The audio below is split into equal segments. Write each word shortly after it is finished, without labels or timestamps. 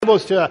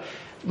Bibles to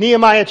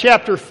Nehemiah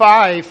chapter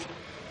 5.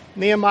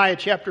 Nehemiah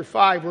chapter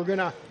 5.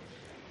 We're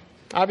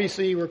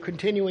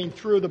continuing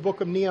through the book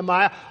of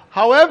Nehemiah.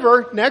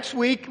 However, next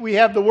week we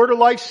have the Word of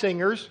Life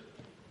singers,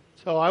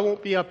 so I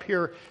won't be up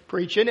here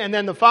preaching. And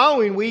then the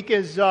following week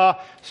is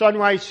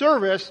sunrise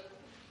service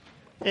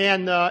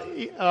and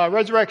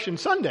Resurrection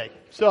Sunday.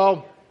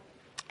 So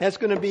that's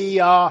going to be,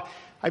 I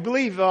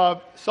believe,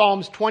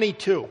 Psalms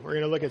 22. We're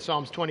going to look at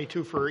Psalms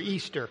 22 for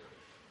Easter.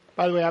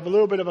 By the way, I have a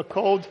little bit of a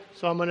cold,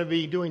 so I'm going to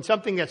be doing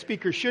something that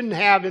speakers shouldn't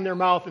have in their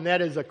mouth, and that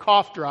is a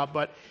cough drop,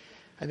 but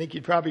I think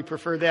you'd probably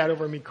prefer that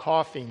over me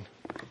coughing.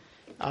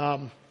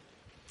 But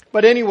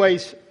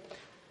anyways,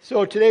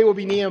 so today will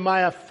be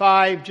Nehemiah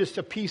 5, just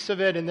a piece of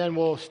it, and then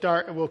we'll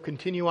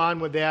continue on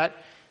with that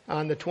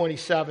on the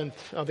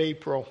 27th of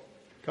April,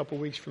 a couple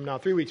weeks from now,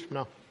 3 weeks from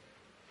now.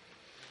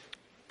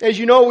 As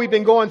you know, we've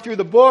been going through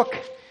the book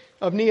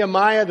of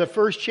Nehemiah. The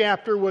first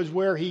chapter was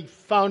where he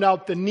found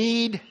out the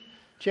need.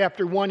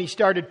 Chapter 1, he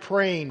started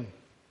praying.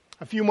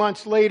 A few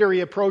months later, he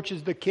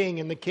approaches the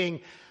king, and the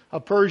king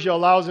of Persia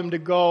allows him to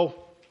go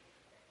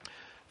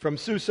from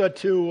Susa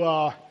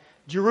to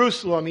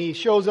Jerusalem. He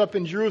shows up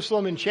in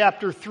Jerusalem in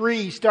chapter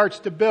 3. He starts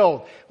to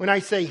build. When I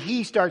say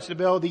he starts to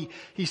build,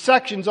 he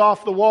sections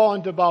off the wall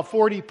into about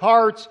 40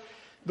 parts.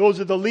 Those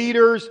are the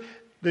leaders.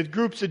 The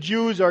groups of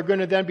Jews are going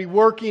to then be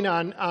working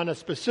on a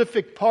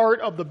specific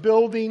part of the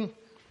building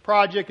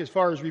project as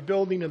far as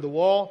rebuilding of the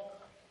wall.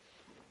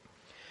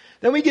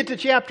 Then we get to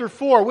chapter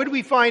 4. What do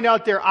we find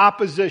out there?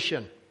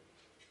 Opposition.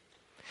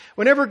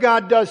 Whenever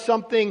God does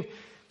something,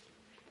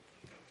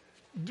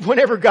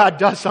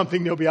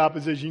 there'll be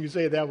opposition. You can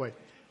say it that way.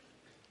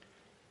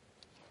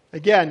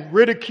 Again,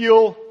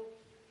 ridicule,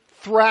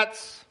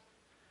 threats.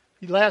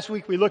 Last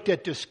week we looked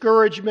at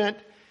discouragement.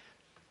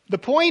 The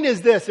point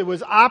is this: it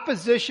was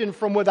opposition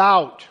from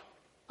without,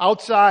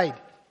 outside.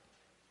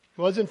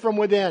 It wasn't from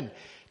within.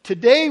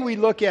 Today we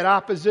look at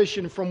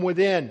opposition from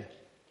within.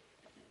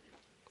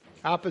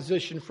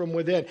 Opposition from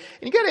within. And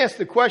you got to ask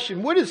the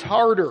question, what is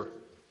harder?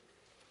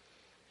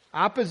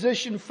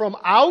 Opposition from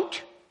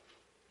out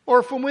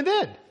or from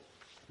within?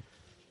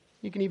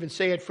 You can even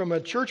say it from a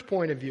church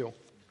point of view.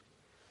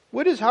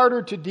 What is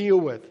harder to deal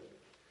with?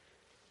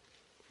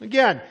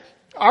 Again,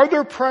 are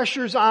there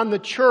pressures on the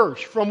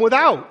church from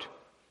without?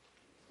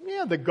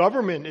 Yeah, the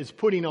government is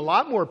putting a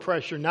lot more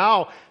pressure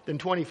now than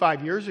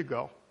 25 years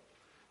ago.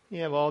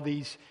 You have all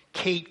these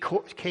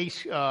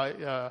case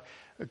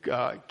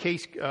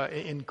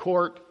in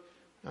court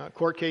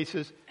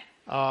cases.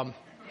 By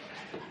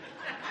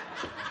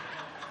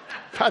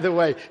the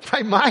way,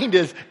 my mind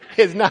is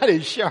not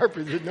as sharp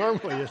as it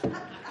normally is.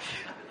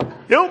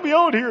 Help me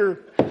out here.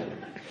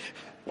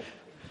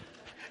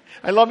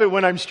 I love it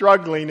when I'm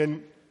struggling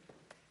and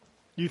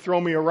you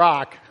throw me a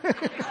rock.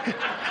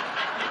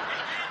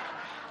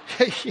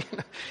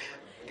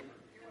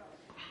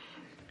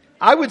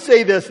 I would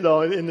say this,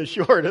 though, in the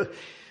short.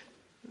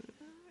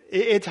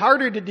 It's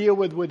harder to deal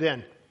with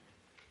within.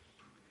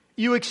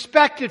 You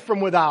expect it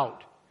from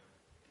without.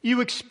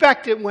 You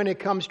expect it when it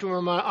comes to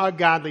a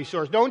godly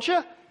source, don't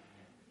you?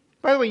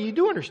 By the way, you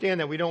do understand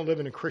that we don't live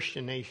in a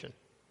Christian nation.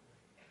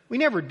 We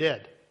never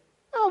did.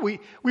 No, we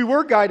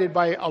were guided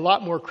by a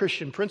lot more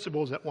Christian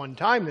principles at one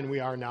time than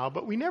we are now,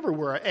 but we never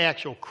were an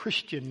actual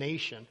Christian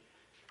nation.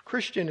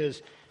 Christian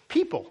is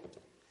people.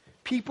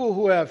 People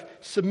who have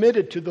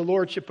submitted to the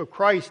Lordship of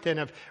Christ and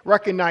have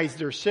recognized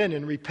their sin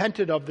and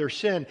repented of their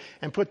sin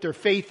and put their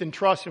faith and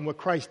trust in what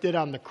Christ did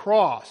on the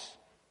cross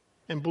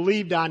and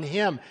believed on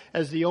Him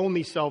as the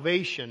only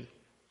salvation.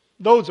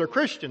 Those are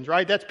Christians,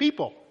 right? That's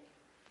people.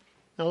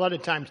 And a lot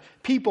of times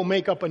people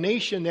make up a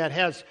nation that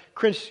has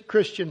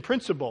Christian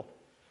principle.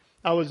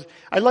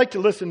 I like to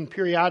listen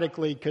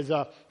periodically because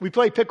we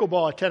play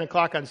pickleball at 10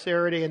 o'clock on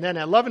Saturday, and then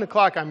at 11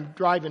 o'clock I'm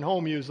driving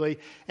home usually,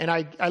 and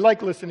I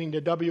like listening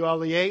to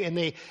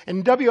WLEA,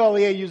 and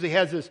WLEA usually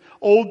has this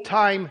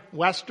old-time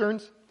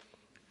westerns.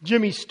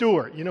 Jimmy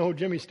Stewart, you know who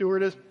Jimmy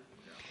Stewart is?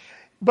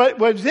 But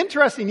what was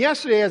interesting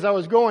yesterday as I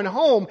was going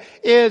home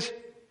is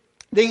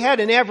they had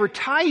an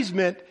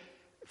advertisement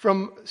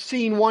from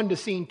scene 1 to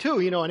scene 2,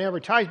 an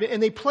advertisement,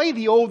 and they play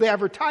the old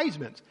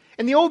advertisements.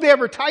 And the old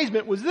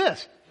advertisement was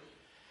this.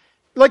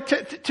 Like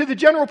to the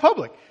general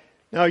public.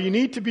 Now, you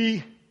need to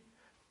be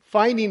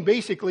finding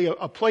basically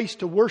a place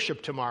to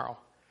worship tomorrow.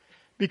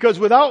 Because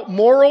without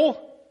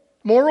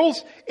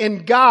morals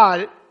and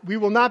God, we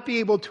will not be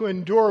able to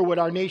endure what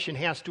our nation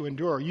has to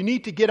endure. You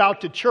need to get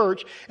out to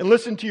church and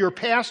listen to your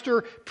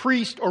pastor,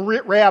 priest, or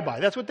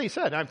rabbi. That's what they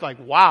said. I'm like,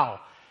 wow.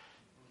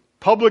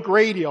 Public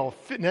radio,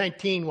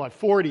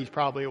 1940s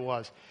probably it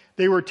was.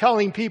 They were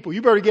telling people,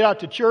 you better get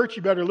out to church,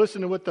 you better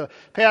listen to what the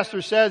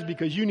pastor says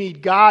because you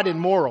need God and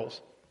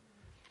morals.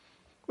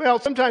 Well,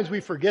 sometimes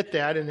we forget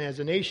that, and as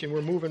a nation,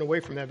 we're moving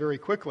away from that very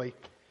quickly.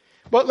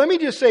 But let me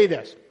just say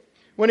this.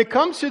 When it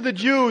comes to the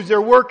Jews,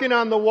 they're working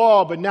on the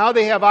wall, but now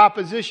they have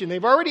opposition.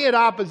 They've already had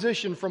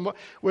opposition from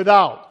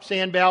without.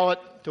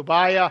 Sanballat,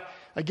 Tobiah,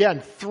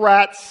 again,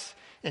 threats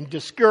and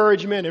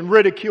discouragement and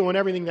ridicule and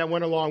everything that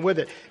went along with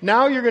it.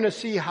 Now you're going to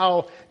see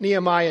how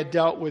Nehemiah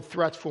dealt with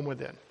threats from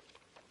within.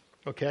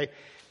 Okay?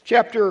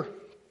 Chapter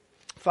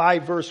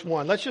 5, verse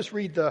 1. Let's just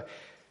read the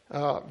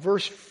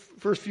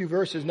first few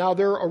verses. Now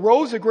there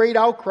arose a great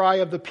outcry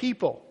of the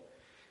people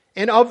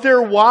and of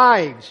their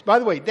wives. By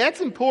the way,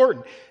 that's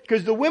important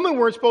because the women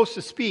weren't supposed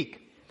to speak.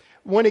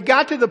 When it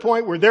got to the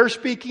point where they're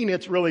speaking,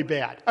 it's really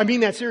bad. I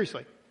mean that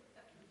seriously.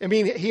 I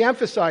mean, he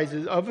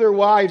emphasizes of their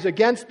wives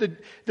against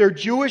their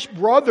Jewish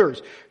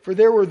brothers. For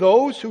there were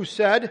those who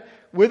said,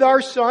 with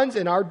our sons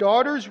and our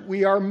daughters,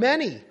 we are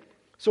many.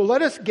 So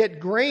let us get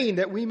grain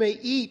that we may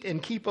eat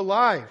and keep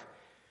alive.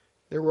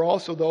 There were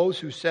also those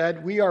who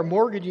said, we are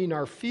mortgaging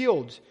our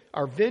fields,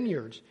 our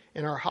vineyards,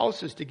 and our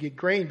houses to get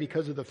grain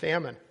because of the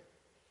famine.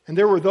 And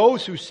there were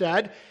those who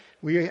said,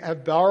 we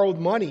have borrowed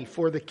money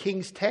for the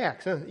king's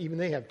tax. Even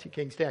they have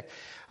king's tax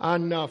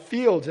on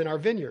fields and our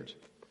vineyards.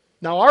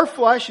 Now our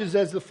flesh is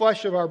as the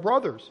flesh of our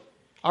brothers.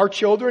 Our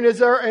children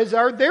as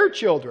are their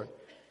children.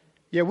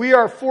 Yet we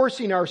are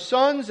forcing our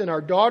sons and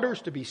our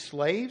daughters to be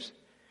slaves.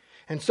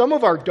 And some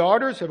of our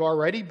daughters have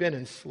already been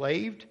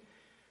enslaved.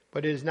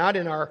 But it is not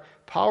in our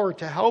power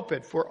to help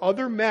it, for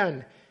other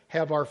men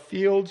have our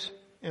fields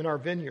and our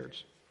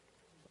vineyards.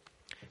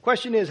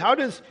 Question is, how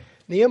does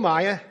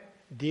Nehemiah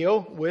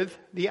deal with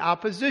the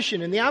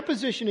opposition? And the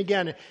opposition,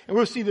 again, and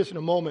we'll see this in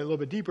a moment a little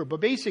bit deeper, but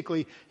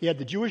basically he had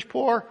the Jewish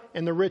poor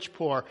and the rich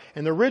poor.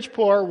 And the rich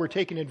poor were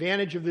taking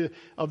advantage of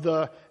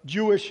the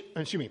Jewish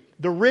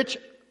rich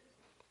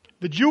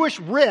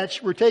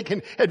were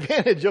taking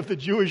advantage of the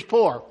Jewish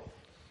poor.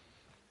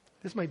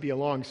 This might be a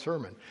long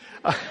sermon.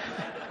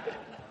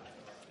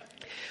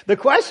 The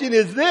question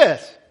is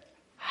this: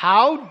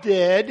 how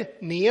did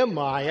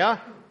Nehemiah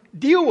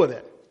deal with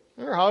it?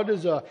 Or how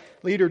does a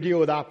leader deal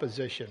with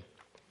opposition?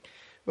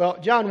 Well,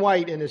 John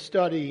White, in his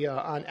study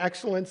on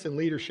excellence in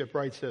leadership,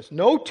 writes this: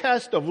 no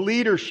test of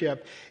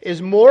leadership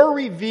is more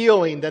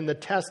revealing than the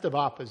test of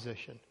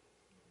opposition.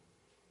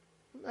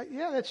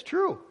 Yeah, that's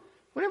true.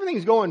 When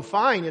everything's going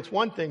fine, it's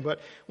one thing,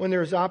 but when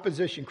there's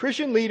opposition,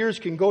 Christian leaders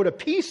can go to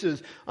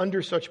pieces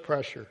under such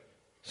pressure.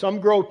 Some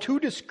grow too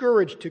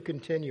discouraged to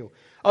continue.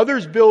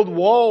 Others build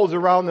walls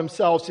around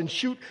themselves and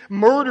shoot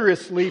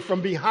murderously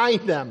from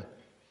behind them.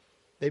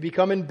 They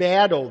become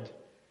embattled,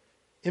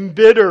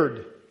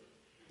 embittered,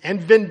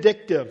 and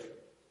vindictive.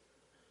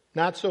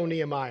 Not so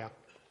Nehemiah.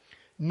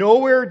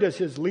 Nowhere does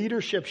his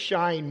leadership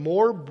shine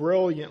more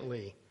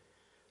brilliantly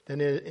than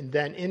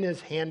in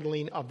his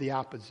handling of the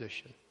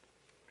opposition.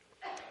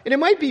 And it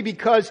might be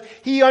because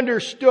he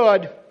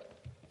understood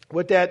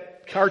what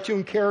that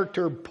cartoon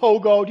character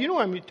Pogo, do you know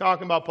what I'm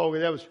talking about, Pogo?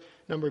 That was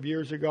a number of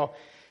years ago.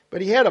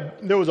 But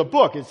there was a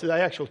book, it's the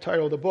actual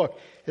title of the book.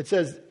 It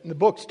says, the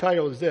book's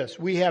title is this: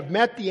 We have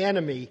met the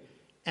enemy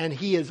and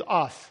he is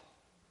us.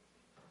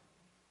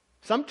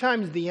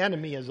 Sometimes the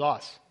enemy is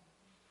us.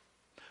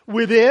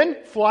 Within,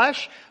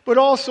 flesh, but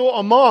also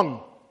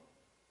among.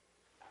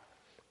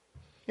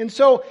 And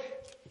so,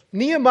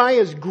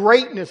 Nehemiah's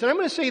greatness, and I'm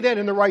going to say that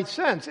in the right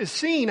sense, is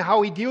seeing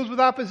how he deals with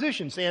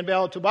opposition.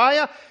 Sanballat,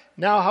 Tobiah.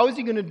 Now, how is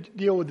he going to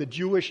deal with the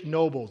Jewish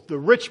nobles, the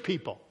rich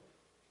people?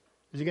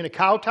 Is he going to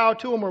kowtow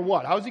to them or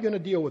what? How is he going to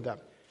deal with them?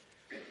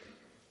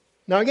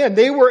 Now again,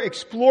 they were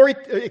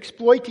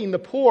exploiting the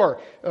poor.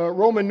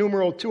 Roman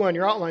numeral 2 on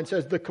your outline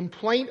says, the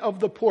complaint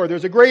of the poor.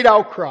 There's a great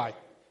outcry.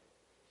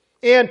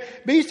 And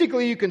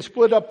basically you can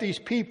split up these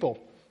people.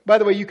 By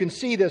the way, you can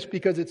see this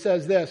because it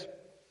says this: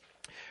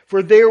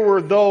 for there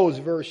were those,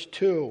 verse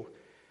 2.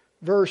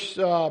 Verse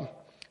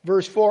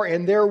 4,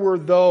 and there were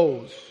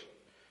those.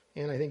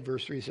 And I think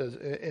verse 3 says,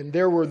 and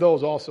there were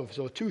those also.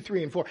 So 2,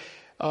 3, and 4.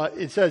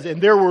 It says,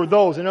 and there were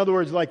those. In other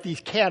words, like these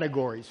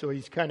categories. So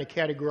he's kind of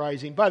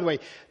categorizing. By the way,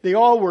 they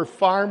all were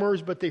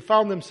farmers, but they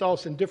found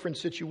themselves in different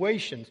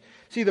situations.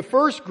 See, the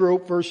first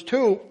group, verse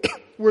 2,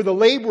 were the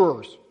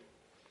laborers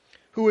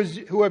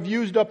who have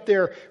used up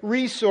their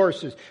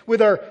resources.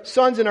 With our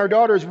sons and our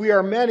daughters, we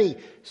are many.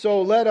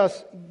 So let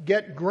us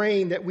get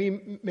grain that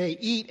we may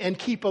eat and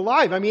keep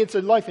alive. I mean, it's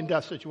a life and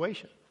death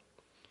situation.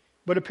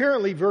 But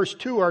apparently, verse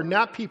 2 are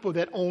not people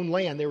that own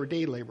land. They were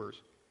day laborers.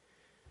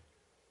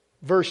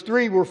 Verse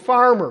 3 were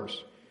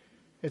farmers.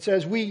 It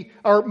says we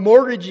are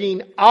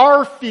mortgaging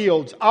our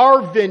fields,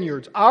 our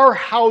vineyards, our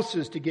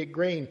houses to get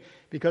grain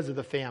because of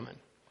the famine.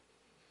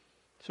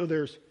 So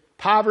there's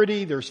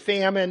poverty, there's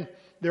famine.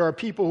 There are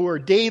people who are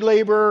day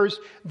laborers.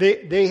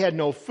 They had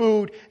no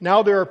food.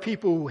 Now there are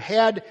people who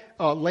had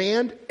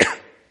land,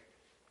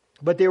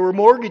 but they were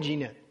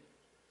mortgaging it.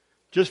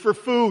 Just for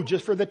food,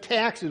 just for the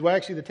taxes. Well,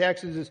 actually the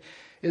taxes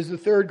is the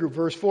third group,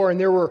 verse 4. And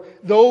there were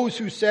those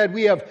who said,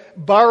 we have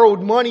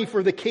borrowed money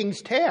for the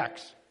king's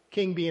tax.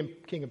 King being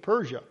king of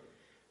Persia.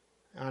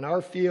 On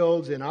our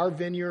fields and our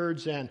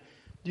vineyards. And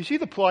do you see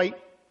the plight?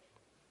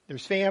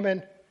 There's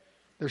famine.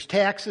 There's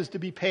taxes to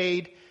be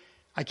paid.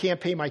 I can't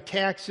pay my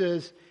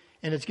taxes.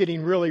 And it's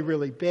getting really,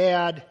 really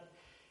bad.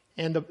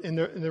 And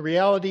the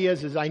reality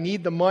is I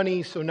need the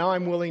money. So now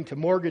I'm willing to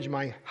mortgage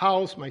my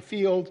house, my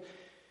field,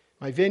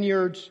 my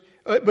vineyards.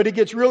 But it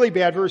gets really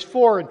bad, verse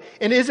 4.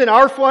 And isn't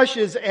our flesh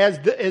as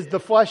the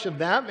flesh of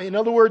them? In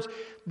other words,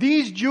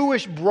 these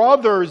Jewish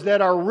brothers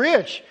that are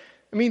rich,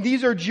 I mean,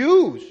 these are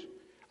Jews.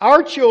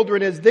 our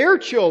children as their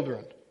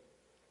children.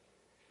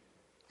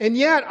 And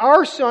yet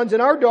our sons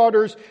and our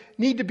daughters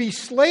need to be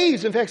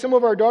slaves. In fact, some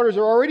of our daughters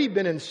have already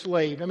been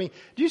enslaved. I mean,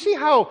 do you see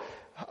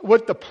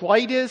what the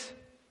plight is?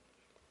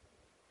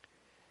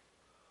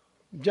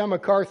 John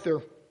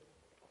MacArthur,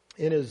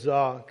 in his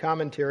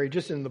commentary,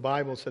 just in the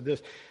Bible, said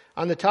this: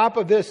 on the top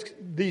of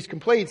these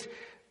complaints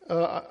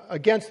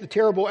against the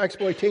terrible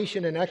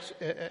exploitation and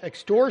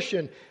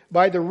extortion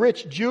by the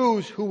rich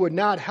Jews who would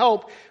not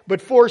help, but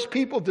force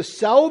people to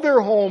sell their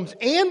homes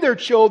and their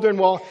children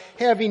while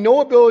having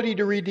no ability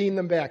to redeem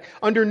them back.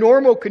 Under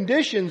normal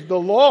conditions, the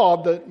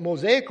law, the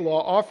Mosaic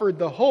law, offered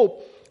the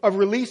hope of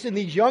releasing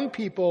these young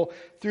people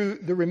through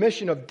the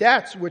remission of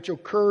debts, which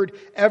occurred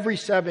every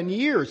 7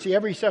 years. See,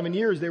 every 7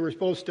 years they were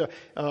supposed to,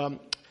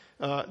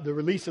 the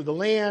release of the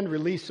land,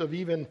 release of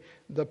even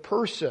the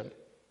person.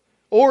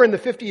 Or in the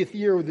 50th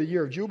year of the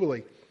year of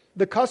Jubilee.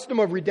 The custom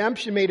of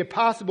redemption made it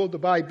possible to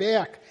buy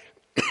back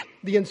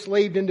the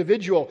enslaved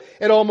individual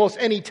at almost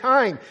any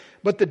time.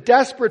 But the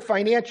desperate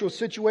financial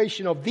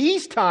situation of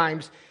these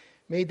times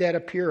made that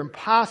appear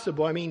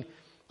impossible. I mean,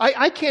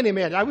 I can't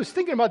imagine. I was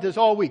thinking about this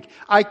all week.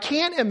 I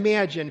can't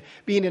imagine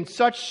being in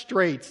such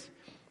straits,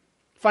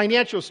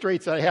 financial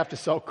straits, that I have to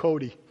sell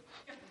Cody.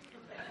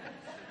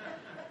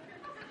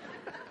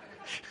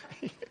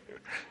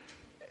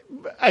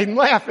 I'm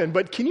laughing,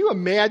 but can you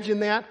imagine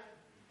that?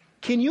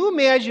 Can you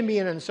imagine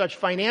being in such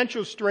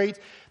financial straits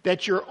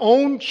that your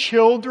own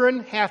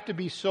children have to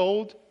be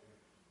sold?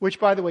 Which,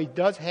 by the way,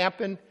 does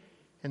happen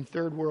in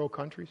third world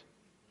countries.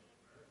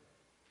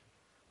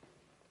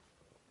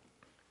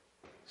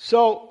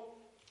 So,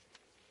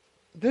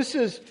 this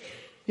is,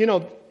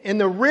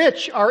 and the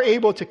rich are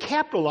able to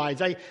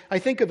capitalize. I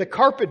think of the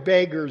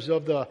carpetbaggers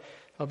of the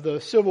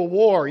Civil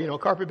War,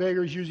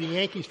 carpetbaggers using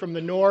Yankees from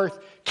the North,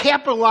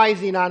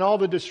 capitalizing on all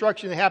the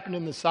destruction that happened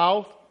in the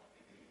South.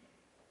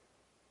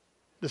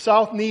 The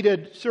South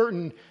needed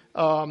certain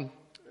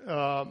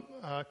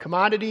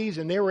commodities,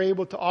 and they were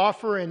able to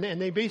offer,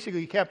 and they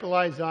basically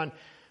capitalized on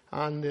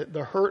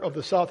the hurt of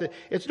the South.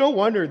 It's no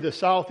wonder the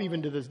South,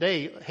 even to this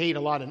day, hate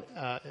a lot of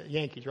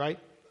Yankees, right?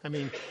 I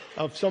mean,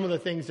 of some of the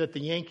things that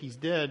the Yankees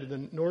did, the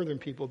Northern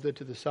people did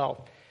to the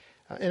South.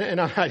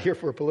 And I'm not here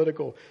for a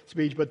political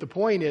speech, but the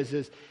point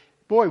is,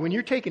 boy, when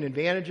you're taken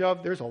advantage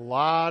of, there's a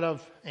lot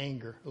of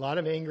anger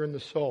in the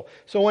soul.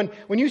 So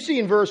when you see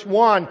in verse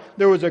 1,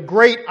 there was a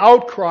great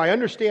outcry,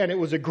 understand it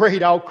was a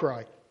great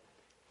outcry.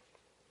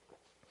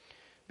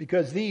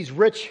 Because these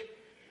rich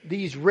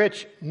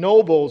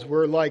nobles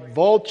were like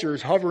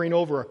vultures hovering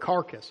over a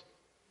carcass.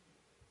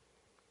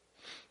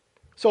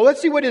 So let's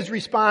see what his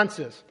response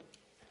is.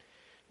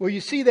 Well,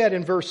 you see that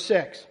in verse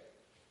 6.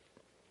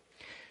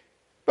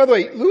 By the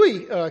way,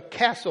 Louis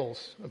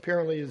Cassels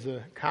apparently is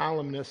a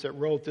columnist that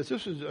wrote this.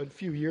 This was a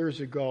few years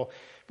ago,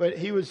 but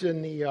he was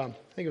in I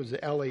think it was the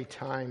LA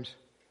Times.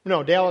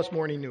 No, Dallas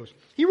Morning News.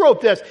 He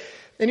wrote this,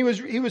 and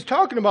he was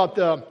talking about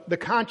the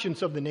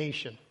conscience of the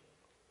nation.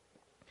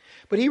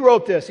 But he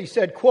wrote this. He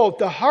said, quote,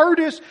 "The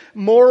hardest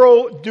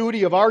moral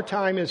duty of our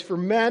time is for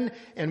men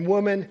and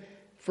women,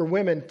 for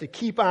women to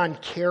keep on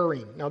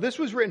caring." Now, this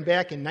was written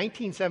back in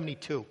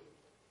 1972.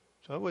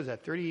 So what was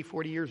that, 30,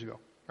 40 years ago,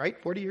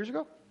 right? 40 years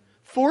ago?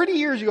 40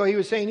 years ago, he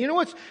was saying, you know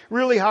what's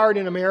really hard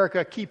in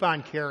America? Keep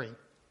on caring.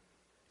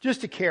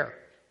 Just to care.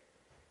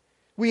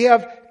 We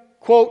have,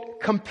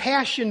 quote,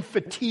 compassion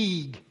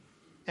fatigue,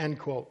 end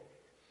quote.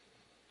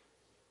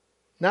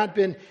 Not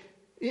been,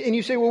 and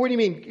you say, well, what do you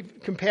mean,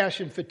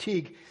 compassion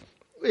fatigue?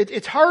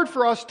 It's hard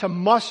for us to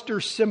muster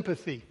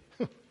sympathy.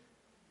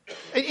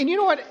 And you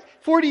know what?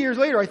 40 years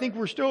later, I think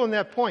we're still in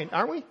that point,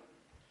 aren't we?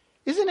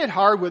 Isn't it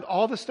hard with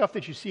all the stuff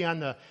that you see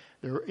on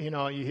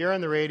you hear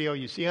on the radio,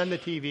 you see on the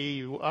TV,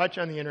 you watch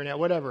on the internet,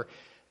 whatever.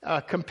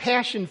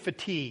 Compassion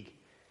fatigue.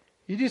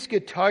 You just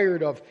get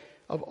tired of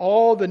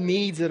all the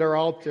needs that are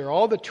out there,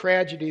 all the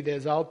tragedy that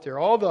is out there,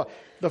 all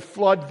the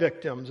flood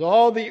victims,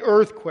 all the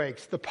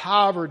earthquakes, the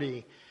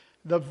poverty,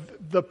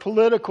 the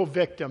political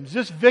victims,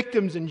 just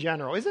victims in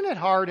general. Isn't it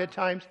hard at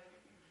times?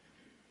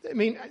 I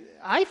mean,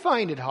 I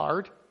find it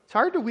hard. It's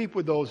hard to weep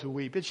with those who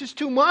weep. It's just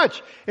too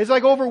much. It's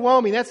like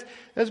overwhelming. That's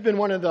been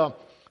one of the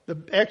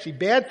actually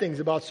bad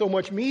things about so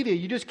much media.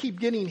 You just keep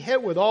getting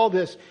hit with all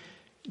these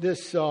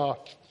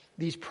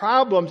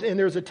problems, and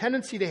there's a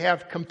tendency to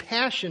have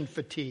compassion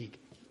fatigue.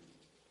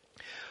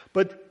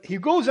 But he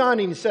goes on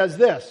and he says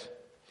this: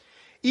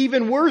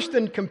 even worse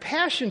than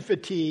compassion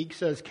fatigue,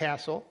 says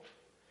Cassel,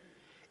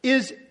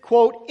 is,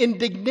 quote,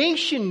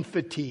 indignation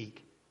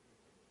fatigue.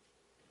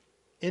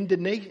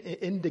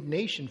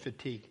 Indignation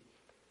fatigue.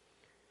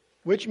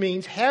 Which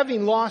means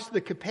having lost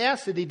the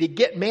capacity to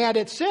get mad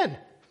at sin.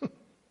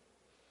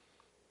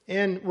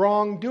 And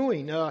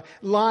wrongdoing,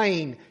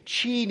 lying,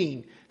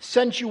 cheating,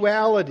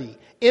 sensuality,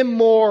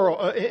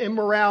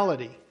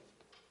 immorality.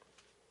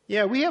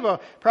 Yeah, we have a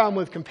problem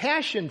with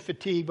compassion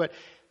fatigue, but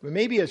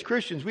maybe as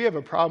Christians we have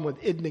a problem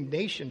with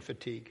indignation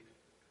fatigue.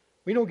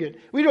 We don't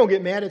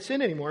get mad at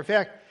sin anymore. In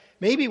fact,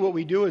 maybe what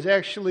we do is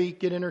actually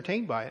get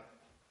entertained by it.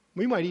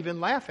 We might even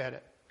laugh at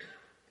it.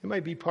 It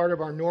might be part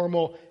of our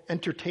normal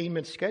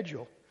entertainment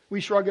schedule.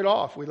 we shrug it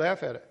off. We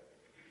laugh at it.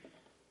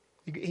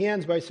 He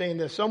ends by saying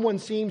this: someone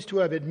seems to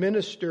have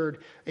administered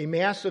a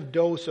massive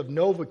dose of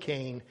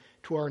Novocaine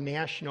to our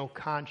national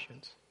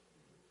conscience.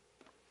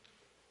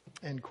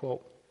 End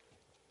quote.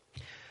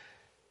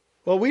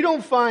 Well, we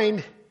don't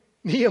find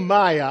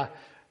Nehemiah,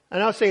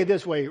 and I'll say it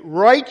this way,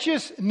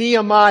 righteous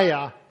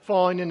Nehemiah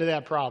falling into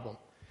that problem.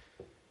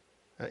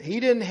 He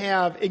didn't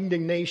have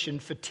indignation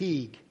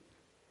fatigue.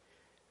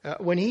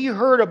 When he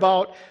heard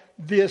about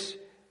this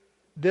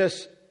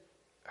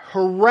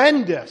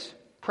horrendous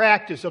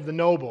practice of the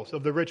nobles,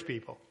 of the rich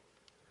people.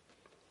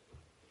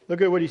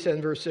 Look at what he said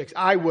in verse 6.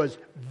 I was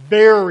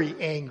very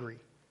angry.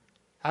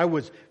 I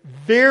was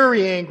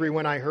very angry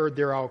when I heard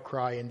their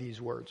outcry in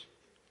these words.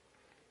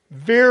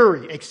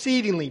 Very,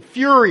 exceedingly,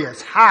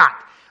 furious, hot,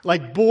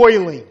 like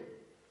boiling.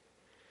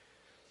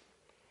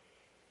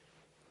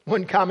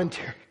 One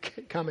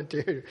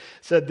commentator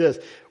said this: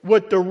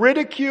 what the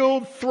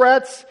ridicule,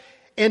 threats,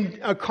 and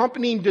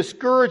accompanying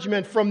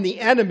discouragement from the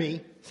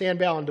enemy,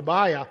 Sanballat and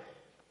Tobiah,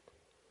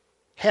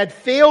 had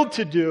failed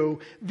to do,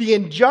 the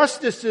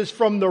injustices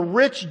from the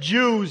rich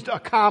Jews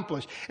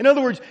accomplished. In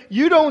other words,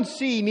 you don't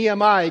see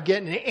Nehemiah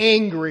getting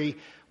angry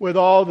with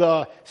all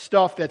the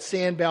stuff that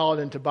Sanballat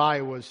and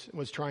Tobiah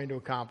was trying to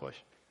accomplish.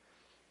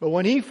 But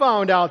when he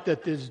found out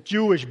that his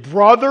Jewish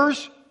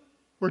brothers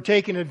were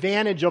taking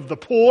advantage of the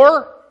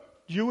poor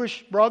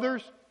Jewish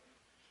brothers,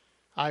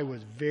 I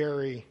was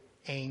very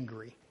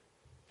angry.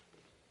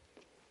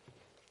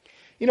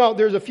 You know,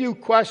 there's a few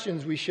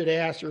questions we should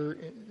ask or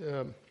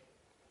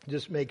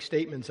just make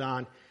statements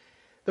on.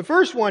 The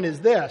first one is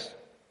this: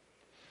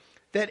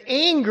 that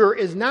anger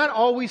is not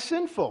always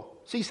sinful.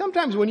 See,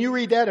 sometimes when you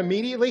read that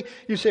immediately,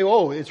 you say,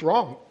 oh, it's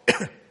wrong.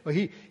 Well,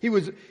 he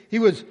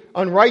was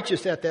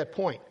unrighteous at that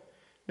point.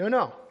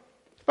 No.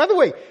 By the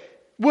way,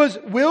 was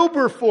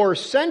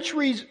Wilberforce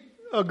centuries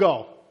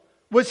ago,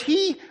 was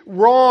he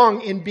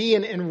wrong in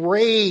being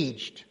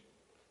enraged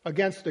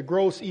against the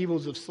gross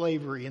evils of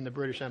slavery in the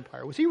British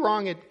Empire? Was he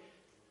wrong?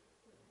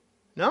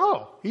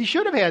 No, he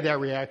should have had that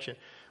reaction.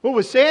 What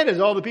was sad is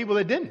all the people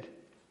that didn't.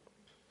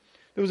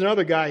 There was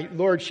another guy,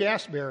 Lord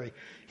Shaftesbury.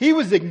 He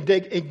was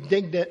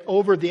indignant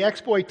over the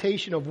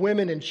exploitation of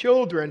women and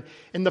children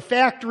in the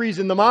factories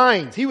and the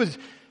mines.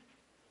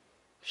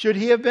 Should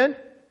he have been?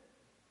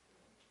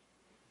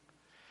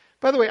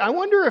 By the way, I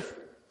wonder if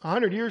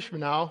 100 years from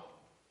now,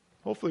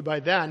 hopefully by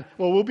then,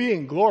 well, we'll be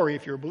in glory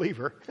if you're a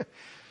believer.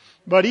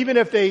 But even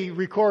if they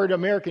record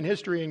American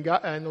history and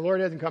the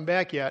Lord hasn't come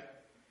back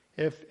yet,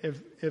 if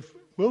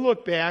we'll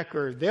look back,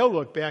 or they'll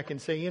look back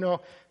and say, you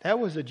know, that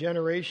was a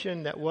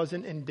generation that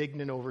wasn't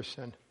indignant over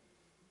sin.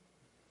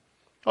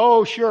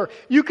 Oh, sure,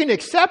 you can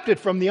accept it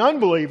from the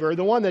unbeliever,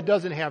 the one that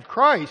doesn't have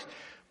Christ,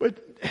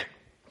 but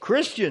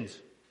Christians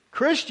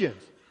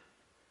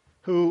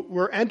who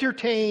were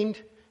entertained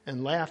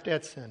and laughed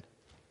at sin.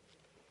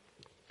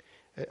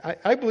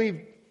 I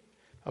believe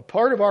a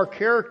part of our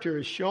character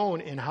is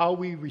shown in how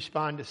we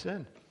respond to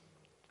sin.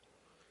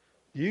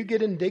 You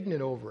get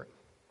indignant over it.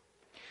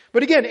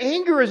 But again,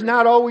 anger is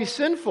not always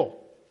sinful.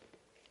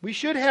 We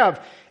should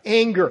have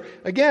anger.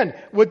 Again,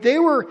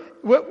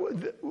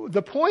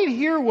 the point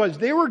here was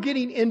they were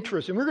getting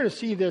interest, and we're going to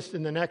see this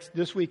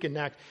this week and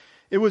next.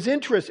 It was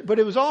interest, but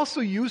it was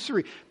also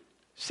usury.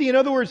 See, in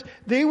other words,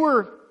 they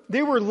were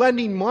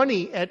lending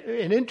money at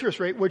an interest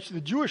rate, which the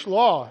Jewish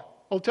law,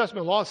 Old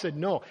Testament law, said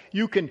no.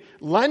 You can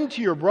lend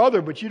to your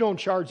brother, but you don't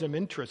charge them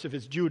interest if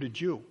it's Jew to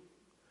Jew.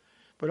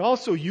 But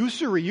also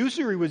usury.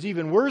 Usury was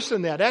even worse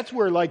than that. That's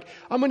where, like,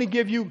 I'm going to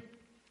give you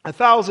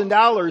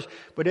 $1,000,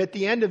 but at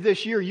the end of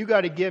this year, you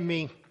got to give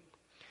me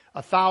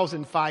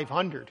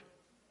 $1,500. It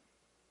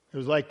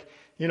was like,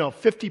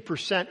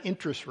 50%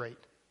 interest rate,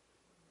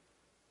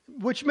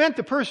 which meant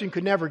the person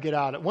could never get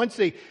out of it. Once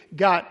they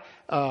got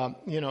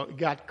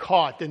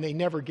caught, then they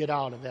never get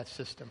out of that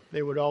system.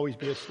 They would always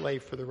be a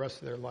slave for the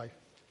rest of their life.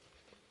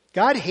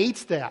 God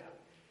hates that.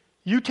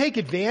 You take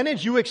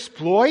advantage, you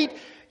exploit,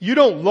 you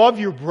don't love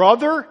your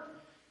brother.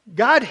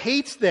 God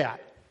hates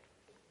that.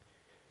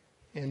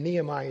 And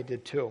Nehemiah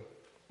did too.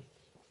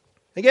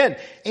 Again,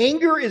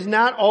 anger is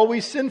not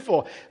always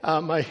sinful.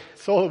 My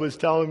soul was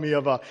telling me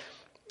of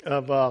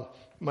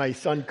my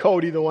son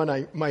Cody, the one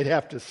I might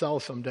have to sell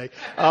someday.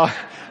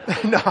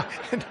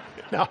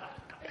 No.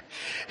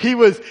 He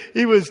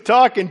was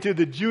talking to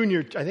the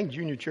junior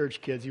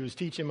church kids. He was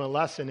teaching them a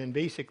lesson and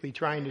basically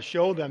trying to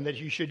show them that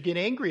you should get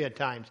angry at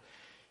times.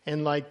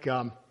 And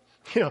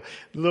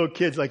little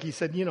kids, like he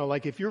said,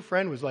 like if your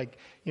friend was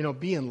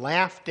being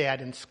laughed at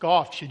and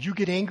scoffed, should you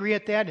get angry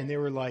at that? And they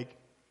were like,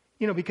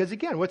 because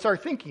again, what's our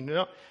thinking?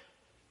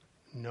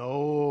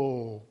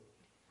 No.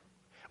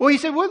 Well, he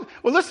said, well,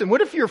 listen,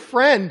 what if your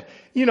friend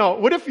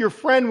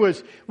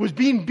was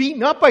being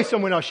beaten up by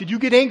someone else? Should you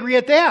get angry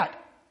at that?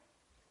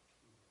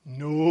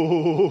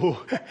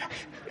 No.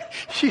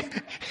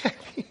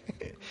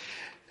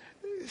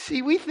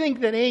 See, we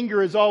think that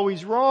anger is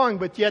always wrong,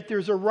 but yet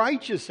there's a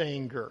righteous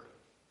anger.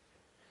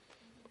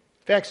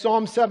 In fact,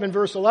 Psalm 7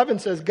 verse 11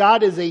 says,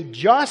 God is a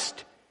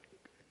just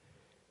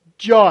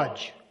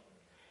judge.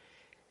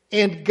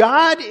 And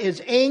God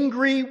is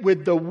angry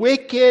with the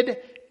wicked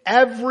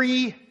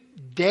every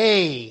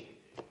day.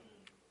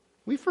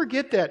 We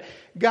forget that.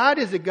 God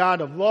is a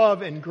God of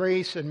love and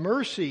grace and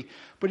mercy,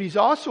 but He's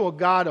also a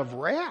God of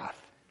wrath.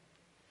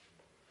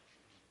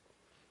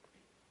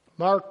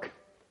 Mark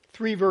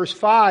 3 verse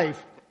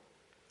 5.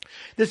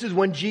 This is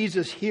when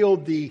Jesus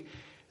healed the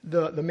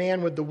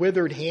man with the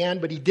withered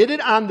hand, but He did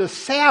it on the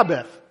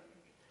Sabbath.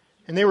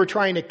 And they were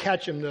trying to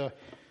catch Him.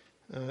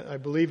 I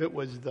believe it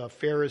was the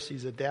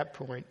Pharisees at that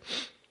point.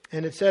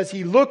 And it says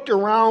He looked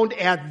around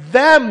at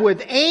them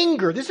with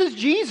anger. This is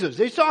Jesus.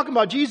 They're talking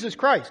about Jesus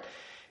Christ.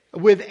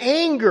 With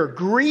anger,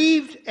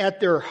 grieved at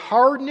their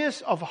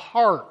hardness of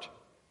heart.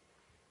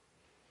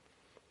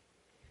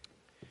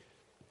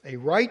 A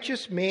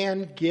righteous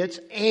man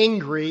gets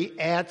angry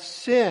at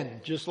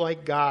sin, just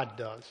like God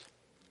does.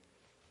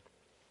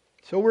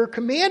 So we're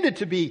commanded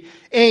to be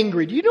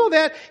angry. Do you know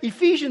that?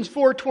 Ephesians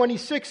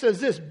 4:26 says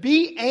this,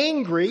 be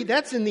angry.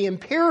 That's in the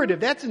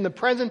imperative. That's in the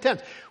present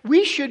tense.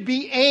 We should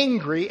be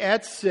angry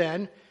at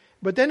sin,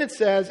 but then it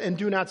says, and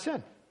do not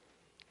sin.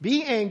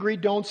 Be angry,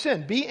 don't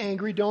sin. Be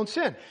angry, don't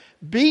sin.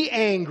 Be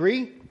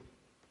angry.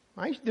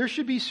 There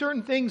should be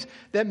certain things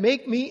that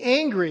make me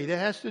angry. That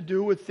has to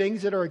do with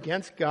things that are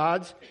against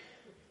God's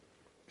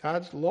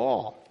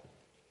law.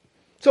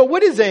 So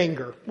what is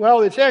anger?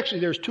 Well,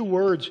 there's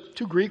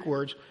two Greek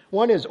words.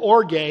 One is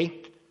orge.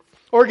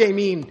 Orge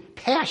means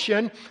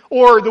passion,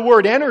 or the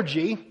word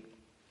energy.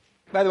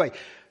 By the way,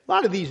 a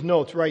lot of these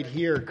notes right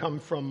here come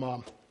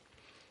from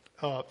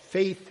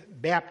Faith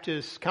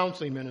Baptist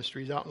Counseling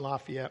Ministries out in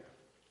Lafayette.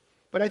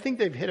 But I think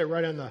they've hit it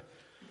right on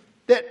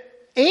that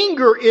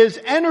anger is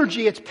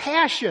energy, it's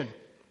passion.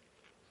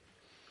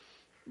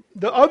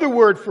 The other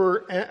word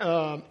for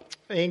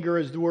anger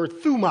is the word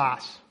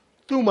thumos.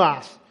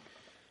 Thumos.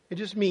 It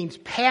just means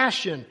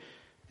passion.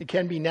 It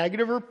can be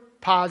negative or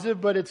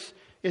positive, but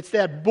it's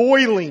that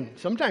boiling.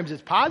 Sometimes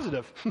it's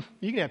positive.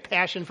 You can have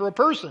passion for a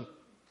person.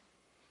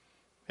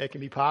 It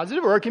can be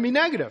positive or it can be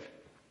negative.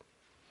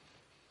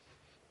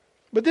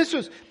 But this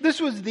is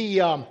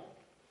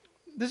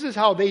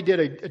how they did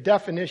a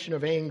definition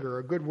of anger.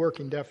 A good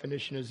working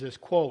definition is this,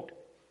 quote,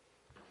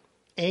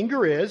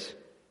 anger is,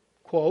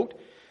 quote,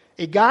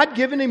 a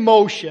God-given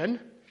emotion,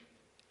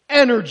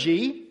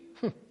 energy,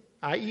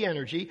 i.e.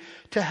 energy,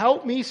 to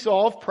help me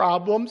solve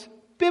problems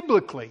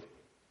biblically.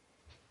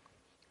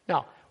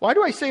 Now, why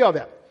do I say all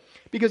that?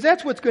 Because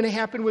that's what's going to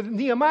happen with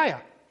Nehemiah.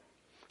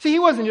 See, he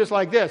wasn't just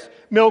like this,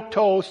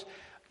 milquetoast,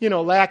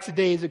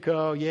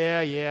 lackadaisical,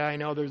 yeah, I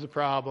know there's a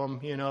problem,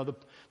 the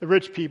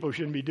rich people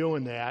shouldn't be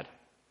doing that.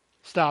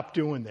 Stop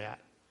doing that.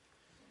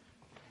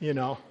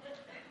 No.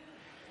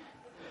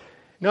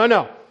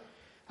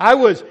 I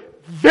was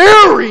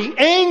very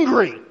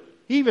angry.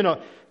 He even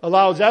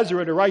allows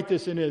Ezra to write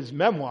this in his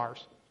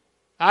memoirs.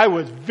 I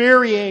was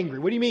very angry.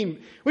 What do you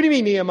mean? What do you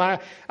mean, Nehemiah?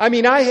 I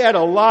mean, I had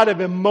a lot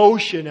of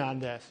emotion on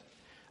this.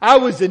 I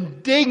was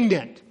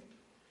indignant.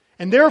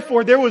 And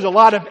therefore, there was a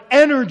lot of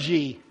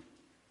energy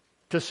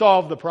to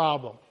solve the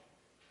problem.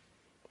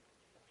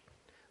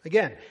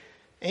 Again,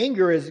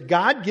 anger is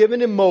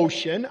God-given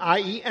emotion,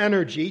 i.e.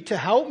 energy, to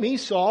help me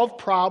solve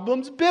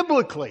problems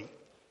biblically.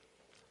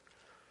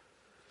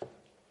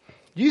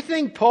 Do you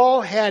think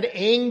Paul had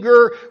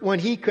anger when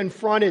he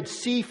confronted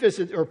Cephas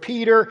or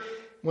Peter?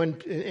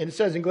 And it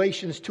says in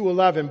Galatians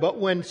 2:11, but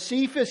when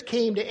Cephas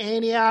came to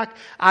Antioch,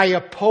 I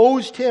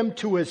opposed him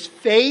to his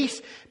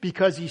face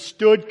because he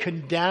stood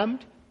condemned.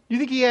 Do you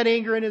think he had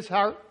anger in his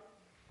heart?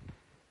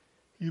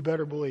 You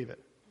better believe it.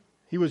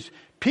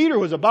 Peter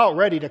was about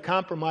ready to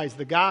compromise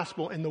the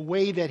gospel in the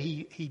way that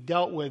he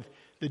dealt with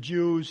the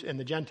Jews and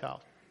the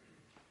Gentiles.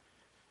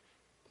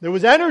 There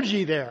was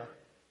energy there.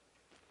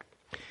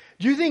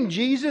 Do you think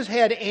Jesus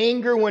had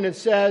anger when it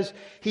says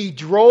he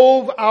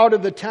drove out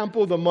of the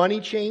temple the money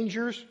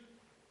changers?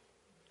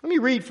 Let me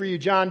read for you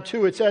John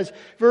 2. It says,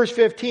 verse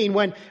 15,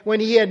 when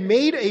he had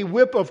made a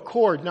whip of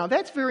cords. Now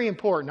that's very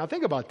important. Now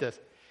think about this.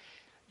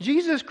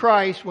 Jesus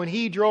Christ, when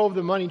he drove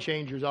the money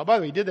changers out, by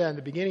the way, he did that in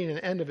the beginning and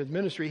end of his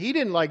ministry. He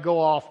didn't go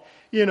off,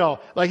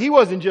 he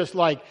wasn't just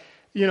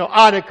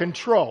out of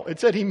control.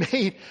 It said he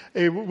made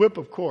a whip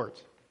of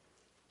cords.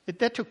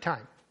 That took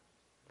time.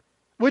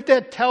 What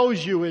that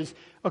tells you is,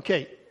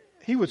 okay,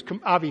 he was,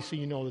 obviously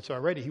you know this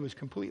already, he was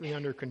completely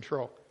under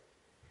control.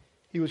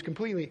 He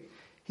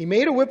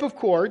made a whip of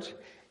cords.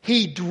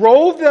 He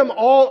drove them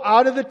all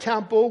out of the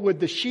temple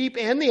with the sheep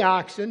and the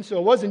oxen. So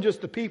it wasn't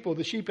just the people,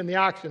 the sheep and the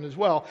oxen as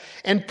well.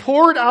 And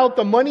poured out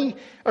the money,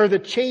 or the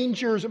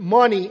changers'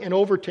 money, and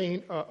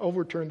overturned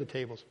the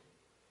tables.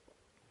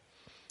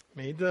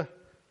 Made the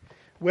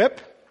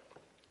whip,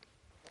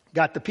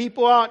 got the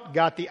people out,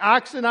 got the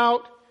oxen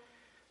out,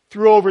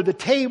 threw over the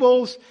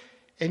tables.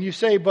 And you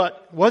say,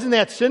 but wasn't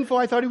that sinful?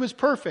 I thought he was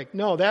perfect.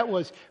 No, that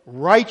was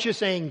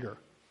righteous anger.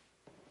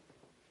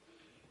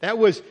 That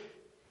was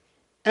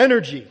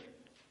energy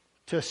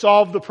to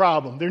solve the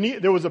problem.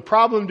 There was a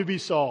problem to be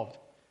solved.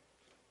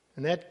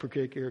 In that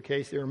particular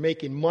case, they were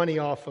making money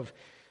off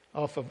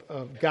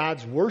of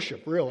God's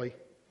worship, really.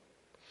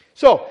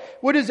 So,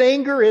 what is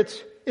anger?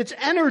 It's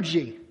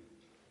energy.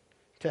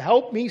 to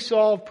help me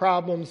solve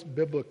problems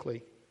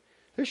biblically.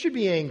 There should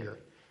be anger.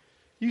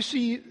 You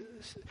see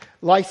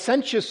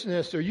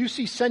licentiousness, or you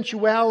see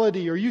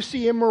sensuality, or you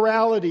see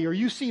immorality, or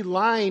you see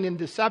lying and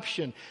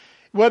deception,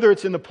 whether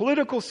it's in the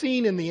political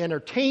scene, in the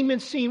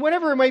entertainment scene,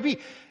 whatever it might be,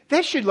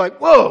 that should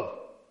whoa,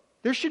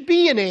 there should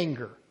be an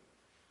anger.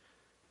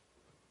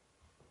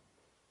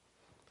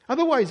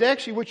 Otherwise,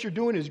 actually, what you're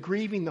doing is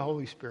grieving the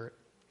Holy Spirit.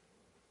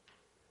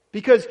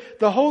 Because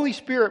the Holy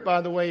Spirit,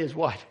 by the way, is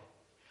what?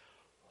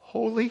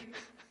 Holy.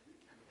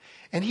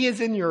 And He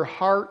is in your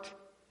heart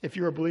if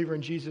you're a believer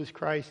in Jesus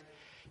Christ.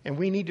 And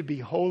we need to be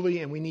holy,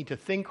 and we need to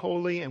think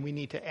holy, and we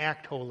need to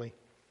act holy.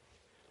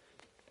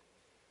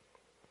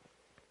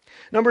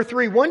 Number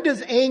 3, when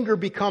does anger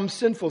become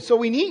sinful? So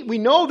we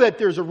know that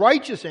there's a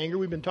righteous anger,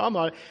 we've been talking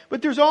about it,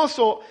 but there's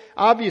also,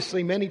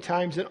 obviously, many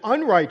times an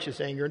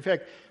unrighteous anger. In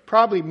fact,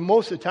 probably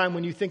most of the time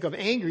when you think of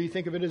anger, you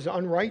think of it as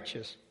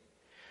unrighteous.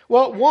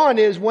 Well, one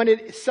is when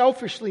it is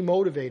selfishly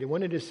motivated,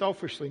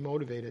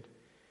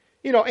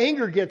 You know,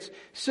 anger gets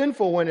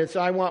sinful when it's,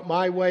 I want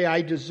my way,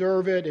 I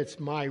deserve it, it's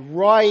my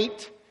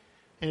right,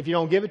 and if you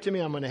don't give it to me,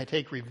 I'm going to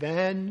take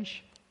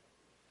revenge.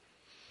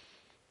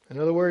 In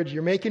other words,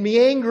 you're making me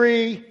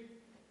angry.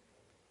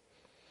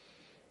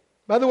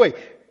 By the way,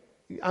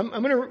 I'm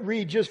going to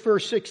read just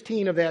verse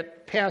 16 of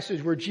that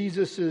passage where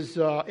Jesus is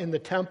in the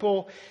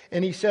temple,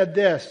 and He said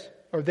this,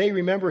 or they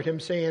remembered Him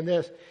saying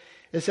this.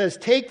 It says,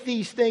 take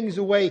these things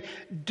away.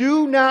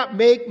 Do not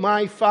make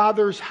my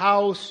Father's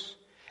house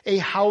a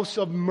house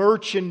of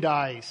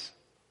merchandise.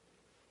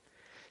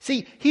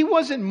 See, He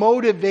wasn't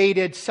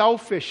motivated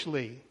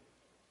selfishly.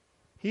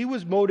 He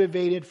was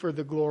motivated for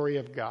the glory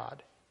of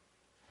God.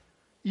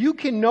 You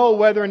can know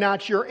whether or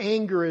not your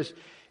anger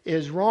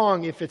is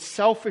wrong if it's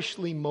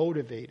selfishly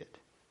motivated.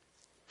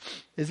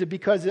 Is it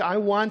because I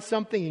want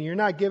something and you're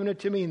not giving it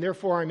to me and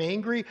therefore I'm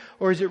angry?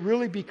 Or is it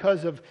really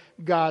because of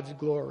God's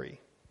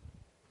glory?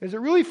 Is it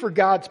really for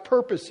God's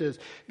purposes,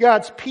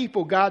 God's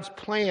people, God's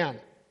plan?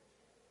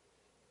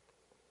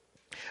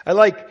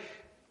 Let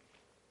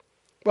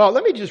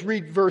me just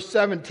read verse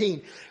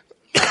 17.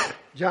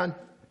 John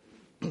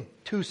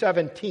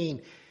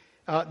 2:17.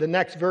 The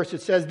next verse,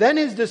 it says, then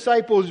His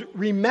disciples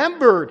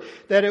remembered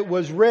that it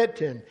was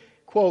written,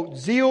 quote,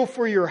 zeal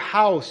for your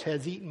house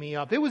has eaten me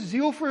up. It was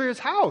zeal for His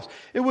house.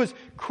 It was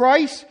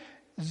Christ's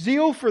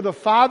zeal for the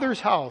Father's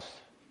house,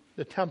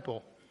 the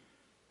temple.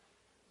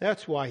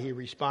 That's why He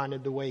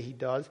responded the way He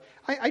does.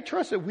 I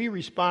trust that we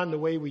respond the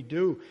way we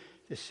do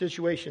to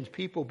situations,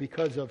 people,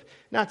 because of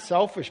not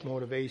selfish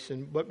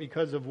motivation, but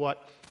because of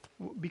what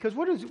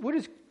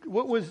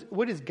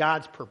is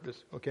God's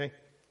purpose, okay?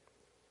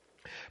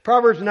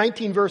 Proverbs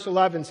 19 verse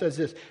 11 says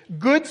this,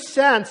 good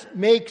sense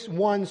makes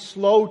one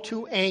slow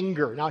to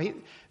anger. Now,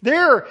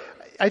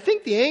 I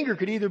think the anger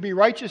could either be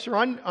righteous or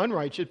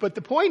unrighteous, but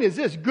the point is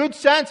this, good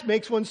sense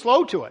makes one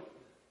slow to it.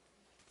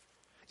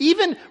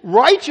 Even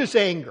righteous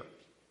anger.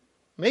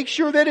 Make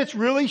sure that it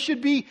really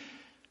should be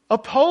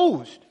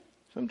opposed.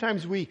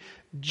 Sometimes we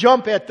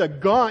jump at the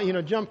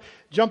gun,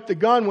 jump the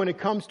gun when it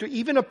comes to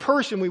even a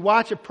person. We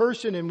watch a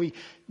person and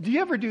do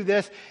you ever do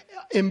this?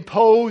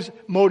 Impose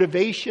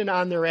motivation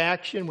on their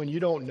action when you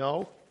don't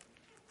know?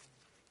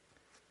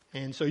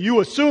 And so you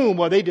assume,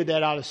 well, they did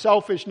that out of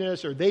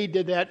selfishness or they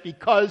did that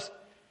because.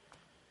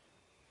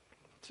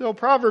 So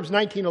Proverbs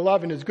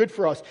 19:11 is good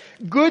for us.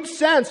 Good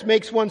sense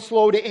makes one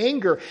slow to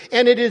anger,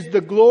 and it is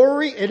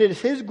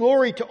His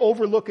glory to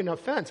overlook an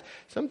offense.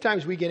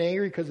 Sometimes we get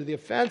angry because of the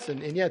offense,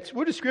 and yet,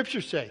 what does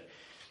Scripture say?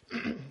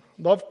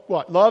 Love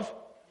what? Love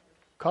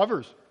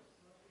covers.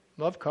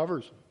 Love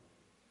covers.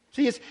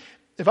 See,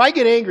 if I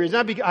get angry,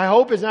 I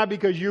hope it's not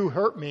because you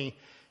hurt me.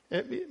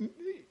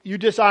 You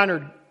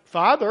dishonored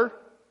Father,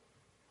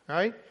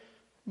 right?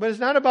 But it's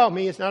not about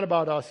me. It's not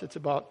about us. It's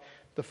about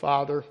the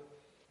Father.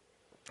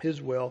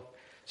 His will.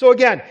 So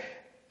again,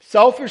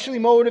 selfishly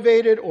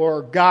motivated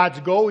or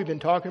God's goal. We've been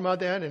talking about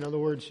that. In other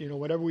words,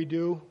 whatever we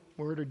do,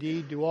 word or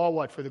deed, do all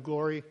what? For the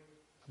glory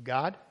of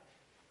God.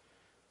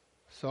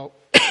 So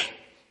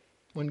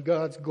when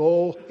God's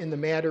goal in the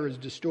matter is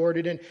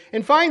distorted.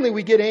 And finally,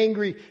 we get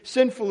angry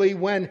sinfully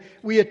when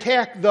we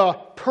attack the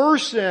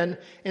person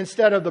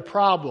instead of the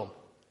problem.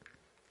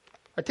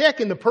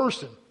 Attacking the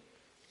person.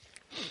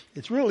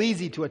 It's real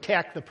easy to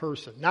attack the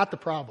person, not the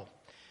problem.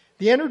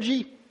 The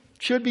energy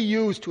should be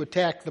used to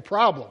attack the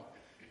problem.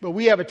 But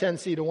we have a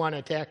tendency to want to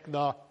attack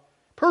the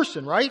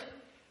person, right?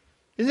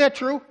 Isn't that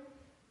true?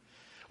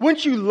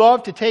 Wouldn't you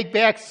love to take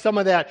back some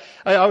of that?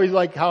 I always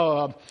like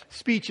how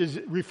speech is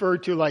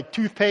referred to like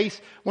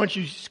toothpaste. Once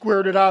you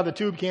squirt it out of the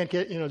tube, can't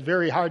get, it's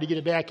very hard to get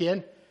it back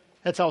in.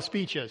 That's how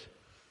speech is.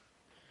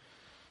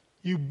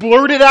 You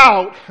blurt it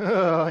out,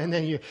 and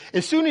then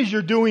as soon as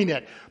you're doing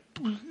it,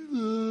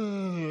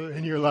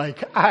 and you're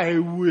like, I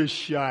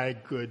wish I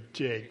could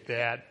take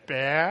that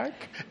back.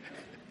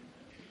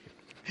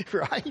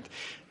 Right?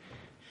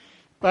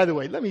 By the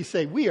way, let me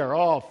say, we are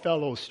all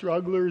fellow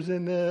strugglers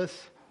in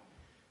this.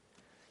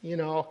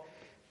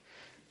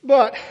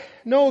 But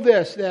know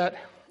this, that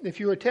if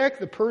you attack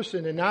the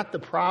person and not the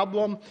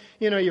problem,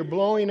 you're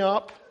blowing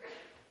up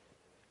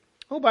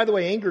Oh, by the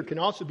way, anger can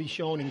also be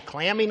shown in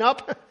clamming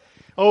up.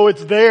 Oh,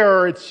 it's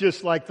there. It's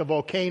just like the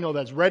volcano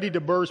that's ready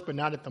to burst, but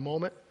not at the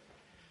moment.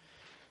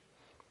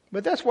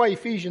 But that's why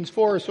Ephesians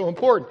 4 is so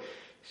important.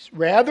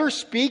 Rather,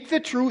 speak the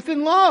truth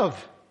in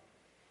love.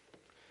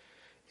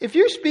 If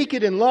you speak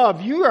it in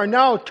love, you are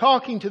now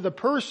talking to the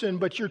person,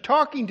 but you're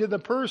talking to the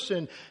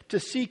person to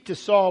seek to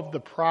solve the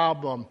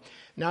problem,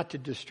 not to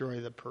destroy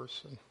the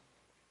person.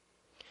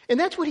 And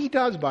that's what he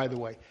does, by the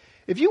way.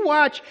 If you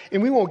watch,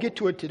 and we won't get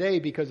to it today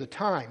because of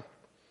time,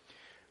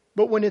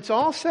 but when it's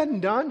all said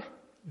and done,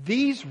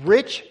 these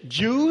rich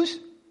Jews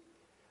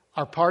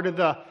are part of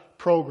the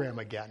program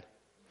again.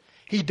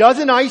 He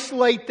doesn't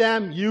isolate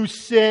them. You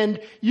sinned.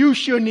 You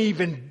shouldn't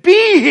even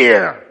be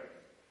here.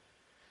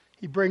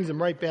 He brings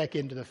them right back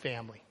into the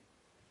family.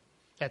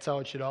 That's how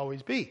it should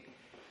always be.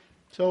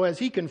 So as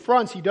he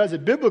confronts, he does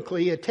it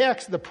biblically. He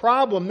attacks the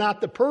problem,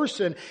 not the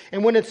person.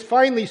 And when it's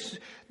finally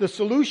the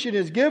solution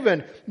is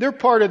given, they're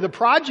part of the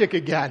project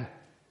again.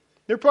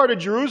 They're part of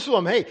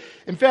Jerusalem. Hey,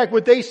 in fact,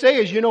 what they say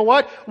is, you know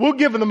what? We'll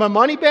give them the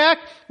money back.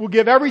 We'll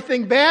give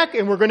everything back,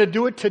 and we're going to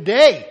do it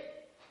today.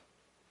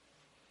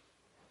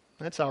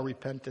 That's how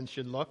repentance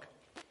should look.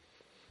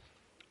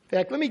 In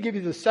fact, let me give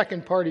you the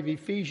second part of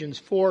Ephesians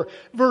 4,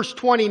 verse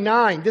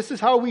 29. This is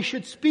how we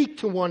should speak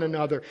to one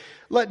another.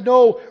 Let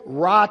no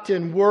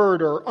rotten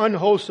word or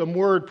unwholesome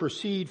word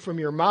proceed from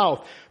your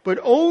mouth, but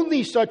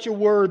only such a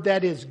word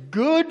that is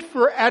good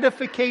for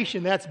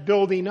edification. That's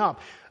building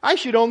up. I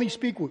should only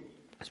speak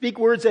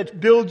words that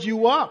build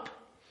you up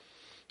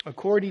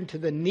according to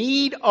the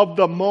need of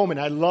the moment.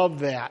 I love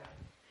that.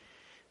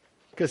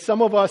 Because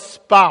some of us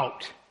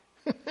spout.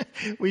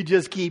 We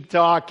just keep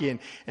talking.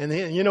 And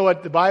then, you know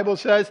what the Bible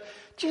says?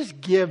 Just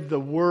give the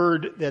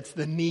word that's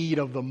the need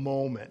of the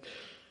moment.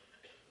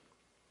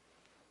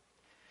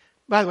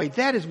 By the way,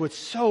 that is what's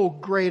so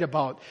great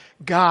about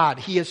God.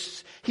 He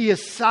is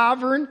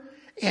sovereign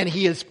and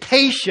He is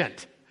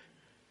patient.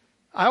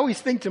 I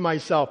always think to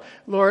myself,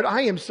 Lord,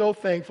 I am so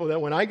thankful that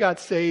when I got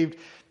saved,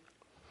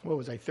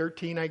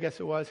 13, I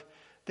guess it was,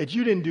 that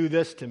you didn't do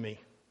this to me.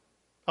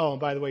 Oh, and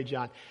by the way,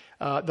 John,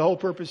 the whole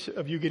purpose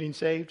of you getting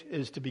saved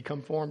is to be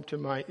conformed to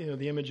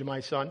the image of my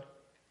Son.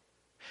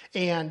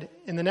 And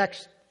in the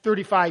next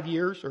 35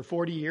 years or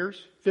 40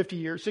 years, 50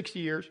 years, 60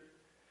 years,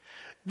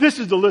 this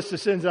is the list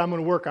of sins that I'm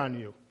going to work on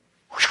you.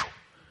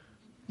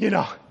 You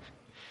know,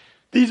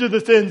 these are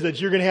the sins that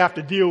you're going to have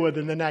to deal with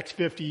in the next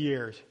 50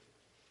 years.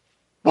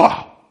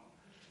 Wow.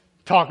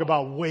 Talk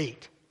about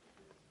weight.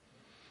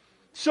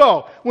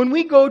 So, when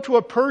we go to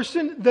a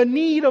person, the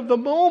need of the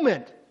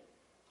moment.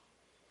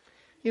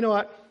 You know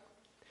what?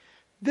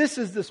 This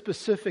is the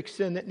specific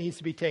sin that needs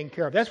to be taken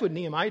care of. That's what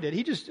Nehemiah did.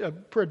 He just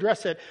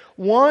addressed that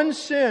one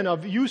sin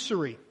of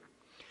usury.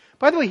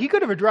 By the way, he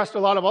could have addressed a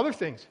lot of other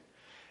things.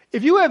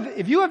 If you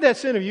have that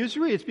sin of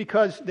usury, it's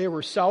because they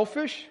were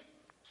selfish,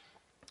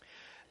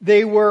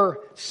 they were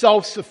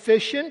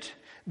self-sufficient,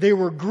 they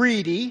were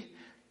greedy,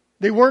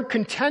 they weren't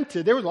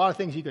contented. There was a lot of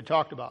things he could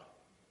talk about.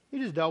 He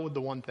just dealt with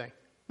the one thing,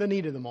 the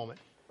need of the moment.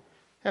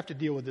 Have to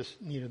deal with this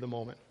need of the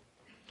moment.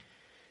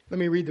 Let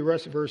me read the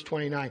rest of verse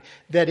 29.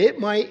 That it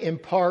might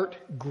impart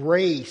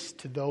grace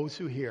to those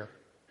who hear.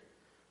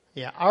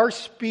 Yeah, our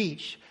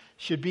speech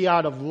should be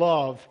out of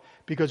love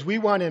because we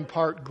want to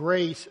impart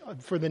grace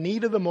for the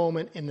need of the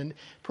moment in the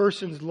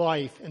person's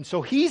life. And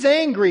so he's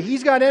angry.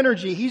 He's got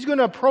energy. He's going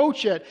to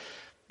approach it.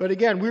 But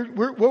again,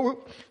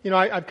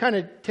 I've kind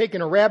of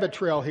taken a rabbit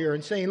trail here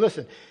and saying,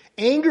 listen,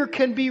 anger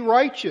can be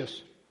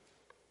righteous.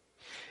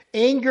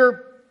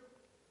 Anger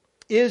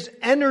is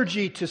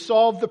energy to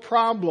solve the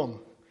problem.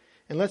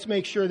 And let's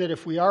make sure that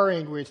if we are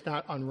angry, it's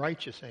not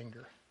unrighteous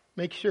anger.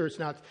 Make sure it's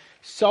not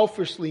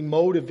selfishly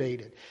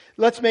motivated.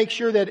 Let's make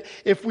sure that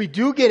if we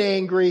do get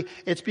angry,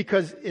 it's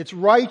because it's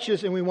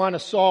righteous and we want to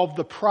solve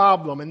the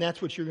problem. And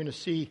that's what you're going to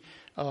see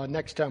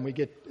next time we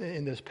get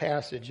in this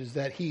passage, is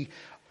that he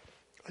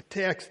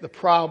attacks the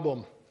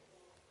problem.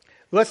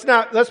 Let's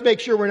make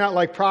sure we're not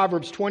like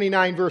Proverbs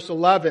 29 verse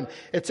 11.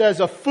 It says,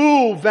 a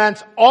fool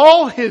vents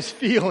all his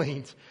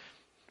feelings.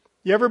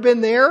 You ever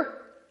been there?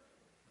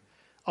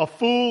 A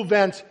fool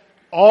vents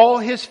all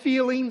his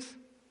feelings,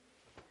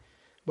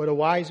 but a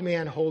wise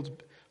man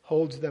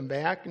holds them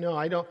back. No,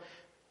 I don't.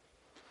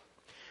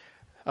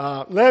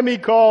 Let me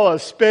call a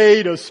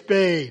spade a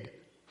spade.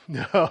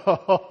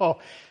 No,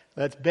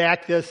 let's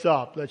back this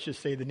up. Let's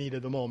just say the need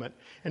of the moment.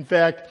 In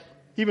fact,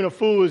 even a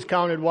fool is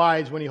counted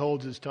wise when he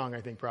holds his tongue,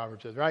 I think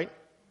Proverbs says, right?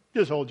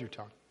 Just hold your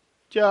tongue.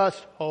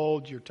 Just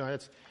hold your tongue.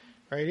 That's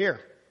right here.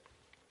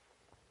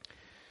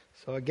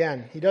 So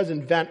again, he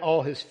doesn't vent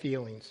all his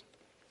feelings.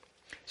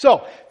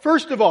 So,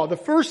 first of all, the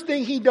first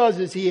thing he does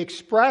is he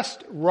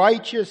expressed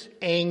righteous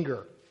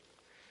anger.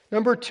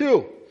 Number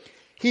 2,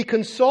 he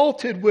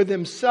consulted with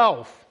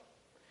himself.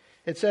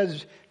 It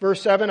says,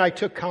 verse 7, I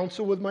took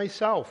counsel with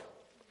myself.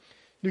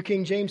 New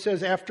King James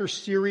says, after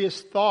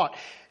serious thought.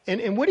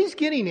 And what he's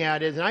getting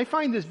at is, and I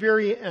find this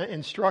very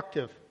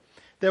instructive,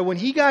 that when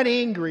he got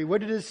angry,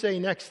 what did it say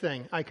next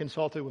thing? I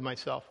consulted with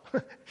myself.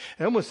 It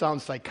almost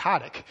sounds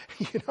psychotic.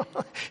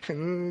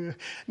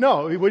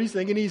 No, what he's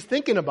thinking, he's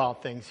thinking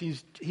about things.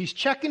 He's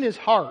checking his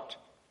heart.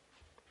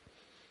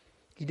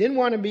 He didn't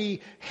want to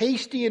be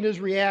hasty in his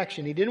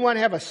reaction. He didn't want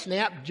to have a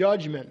snap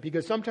judgment,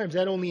 because sometimes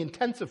that only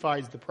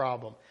intensifies the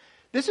problem.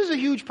 This is a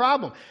huge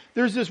problem.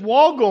 There's this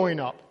wall going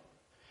up,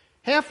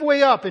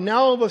 halfway up, and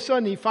now all of a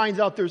sudden he finds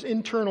out there's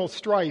internal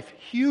strife,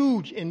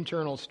 huge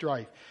internal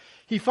strife.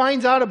 He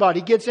finds out about it.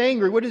 He gets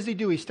angry. What does he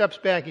do? He steps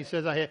back. He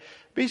says, I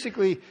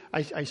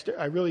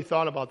really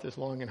thought about this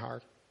long and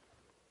hard.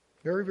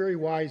 Very, very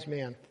wise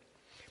man.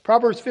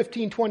 Proverbs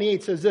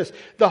 15:28 says this,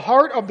 the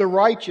heart of the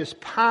righteous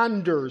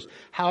ponders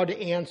how to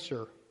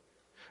answer,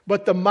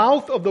 but the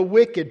mouth of the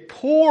wicked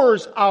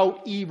pours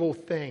out evil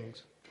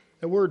things.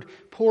 The word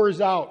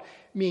pours out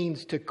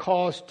means to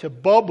cause to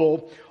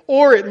bubble,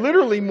 or it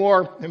literally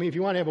if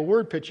you want to have a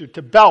word picture,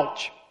 to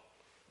belch.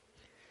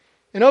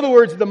 In other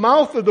words, the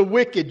mouth of the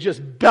wicked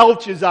just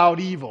belches out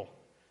evil.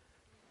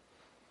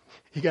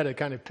 You got to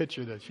kind of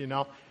picture this,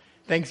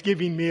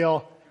 Thanksgiving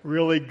meal,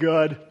 really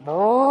good.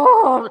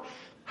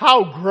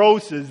 How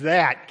gross is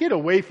that? Get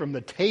away from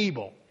the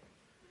table.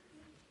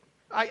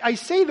 I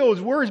say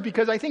those words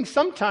because I think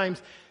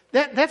sometimes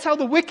that's how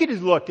the wicked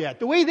is looked at.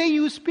 The way they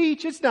use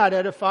speech, it's not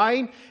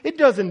edifying. It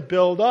doesn't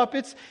build up.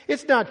 It's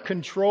not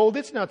controlled.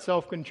 It's not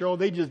self-controlled.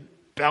 They just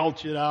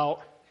belch it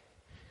out.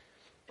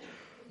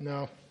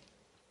 No.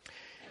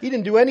 He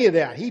didn't do any of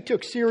that. He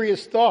took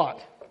serious thought.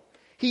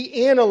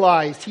 He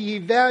analyzed. He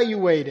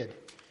evaluated.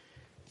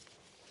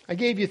 I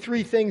gave you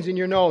 3 things in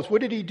your notes.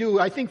 What did he do?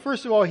 I think,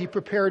 first of all, he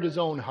prepared his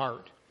own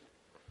heart.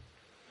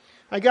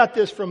 I got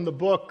this from the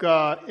book,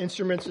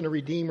 Instruments in a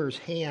Redeemer's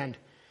Hand.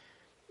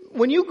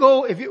 When you're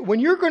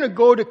going to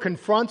go to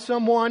confront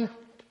someone,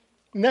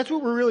 and that's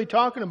what we're really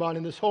talking about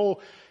in this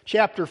whole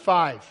chapter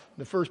 5,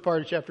 the first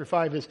part of chapter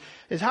 5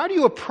 is how do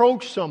you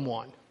approach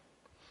someone?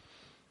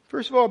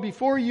 First of all,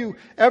 before you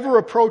ever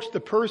approach the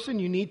person,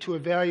 you need to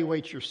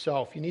evaluate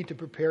yourself. You need to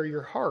prepare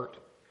your heart.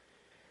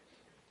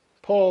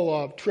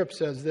 Paul Tripp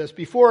says this,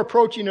 before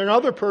approaching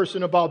another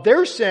person about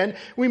their sin,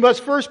 we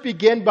must first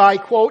begin by,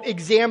 quote,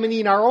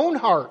 examining our own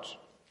hearts.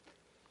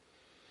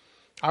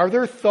 Are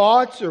there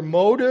thoughts or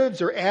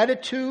motives or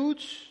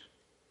attitudes,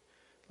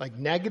 like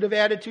negative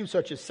attitudes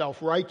such as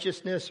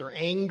self-righteousness or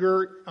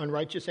anger,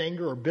 unrighteous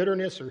anger or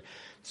bitterness or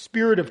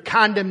spirit of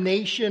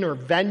condemnation or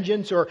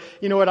vengeance, or,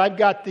 I've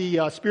got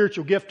the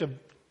spiritual gift of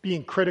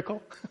being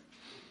critical.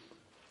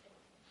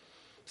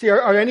 See,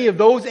 are any of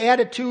those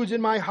attitudes in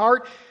my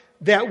heart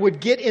that would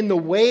get in the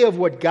way of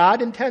what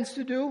God intends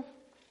to do?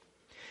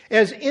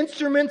 As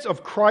instruments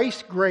of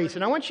Christ's grace,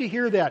 and I want you to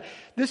hear that.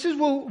 This is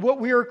what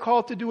we are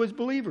called to do as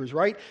believers,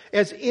 right?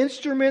 As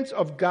instruments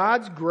of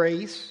God's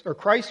grace, or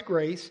Christ's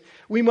grace,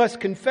 we must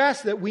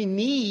confess that we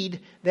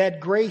need that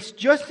grace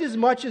just as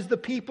much as the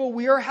people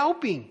we are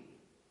helping.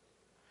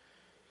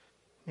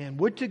 And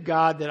would to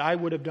God that I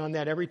would have done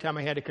that every time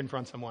I had to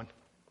confront someone.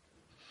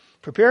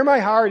 Prepare my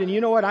heart, and you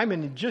know what? I'm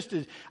in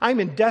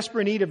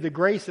desperate need of the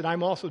grace that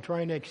I'm also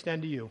trying to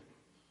extend to you.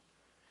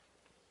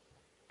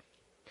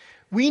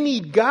 We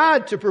need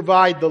God to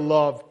provide the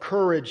love,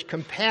 courage,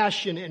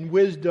 compassion, and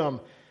wisdom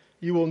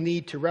you will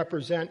need to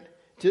represent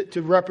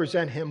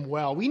Him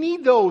well. We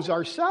need those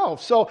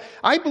ourselves. So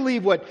I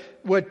believe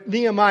what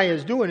Nehemiah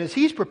is doing is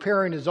he's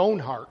preparing his own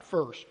heart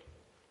first.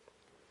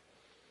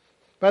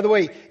 By the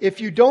way, if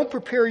you don't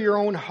prepare your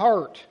own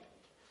heart,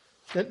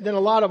 then a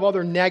lot of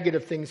other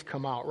negative things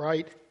come out,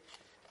 right?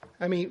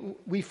 I mean,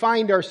 we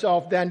find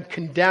ourselves then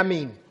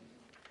condemning.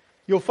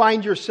 You'll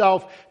find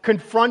yourself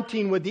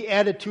confronting with the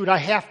attitude, I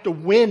have to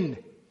win.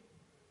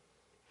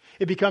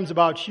 It becomes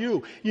about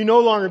you. You no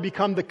longer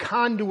become the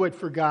conduit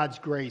for God's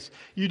grace.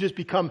 You're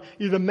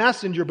the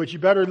messenger, but you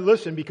better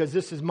listen because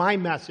this is my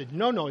message.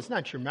 No, it's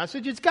not your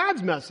message. It's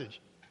God's message.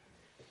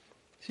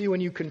 See,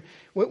 when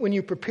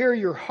you prepare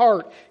your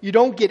heart, you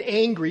don't get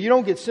angry. You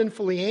don't get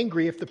sinfully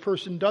angry if the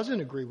person doesn't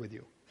agree with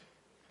you.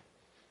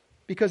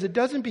 Because it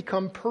doesn't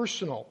become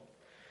personal.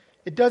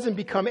 It doesn't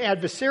become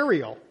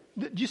adversarial.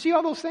 Do you see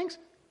all those things?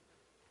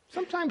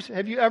 Sometimes,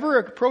 have you ever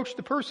approached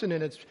the person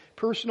and it's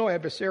personal,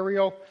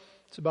 adversarial?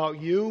 It's about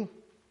you.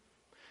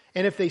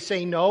 And if they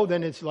say no,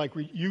 then it's like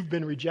you've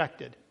been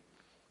rejected.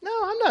 No,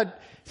 I'm not.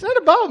 It's not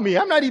about me.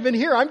 I'm not even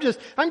here. I'm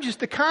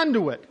just a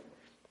conduit.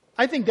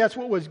 I think that's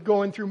what was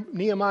going through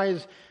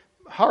Nehemiah's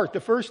heart.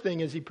 The first thing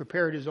is he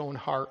prepared his own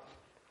heart.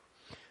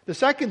 The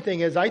second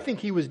thing is I think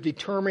he was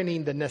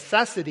determining the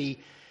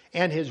necessity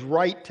and his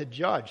right to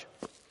judge.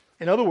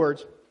 In other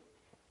words,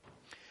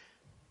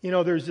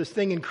 there's this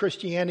thing in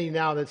Christianity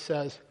now that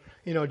says,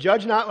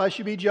 judge not lest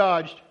you be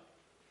judged.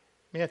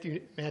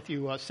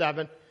 Matthew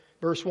 7,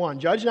 verse 1.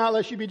 Judge not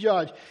lest you be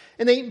judged.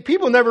 And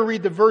people never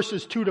read the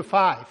verses 2 to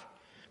 5.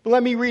 But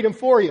let me read them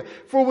for you.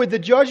 For with the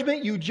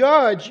judgment you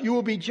judge, you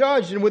will be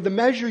judged. And with the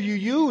measure you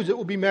use, it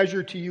will be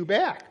measured to you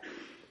back.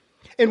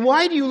 And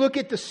why do you look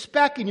at the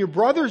speck in your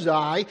brother's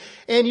eye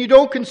and you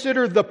don't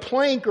consider the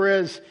plank, or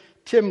as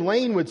Tim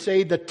Lane would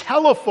say, the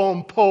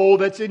telephone pole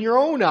that's in your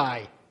own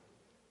eye?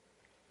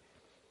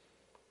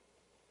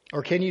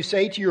 Or can you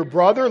say to your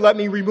brother, let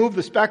me remove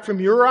the speck from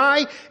your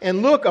eye,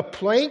 and look, a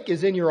plank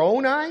is in your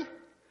own eye?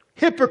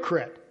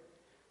 Hypocrite.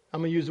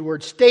 I'm going to use the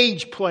word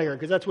stage player,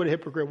 because that's what a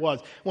hypocrite was.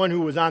 One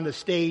who was on the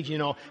stage,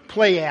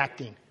 play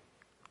acting.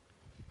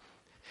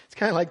 It's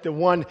kind of like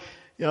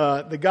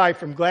the guy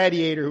from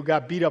Gladiator who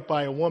got beat up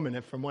by a woman.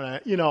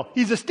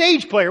 He's a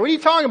stage player. What are you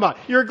talking about?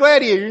 You're a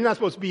gladiator. You're not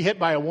supposed to be hit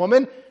by a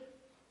woman.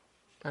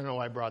 I don't know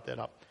why I brought that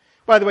up.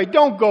 By the way,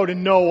 don't go to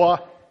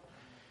Noah.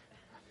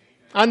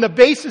 On the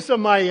basis of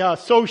my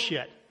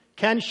associate,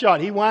 Ken Shutt,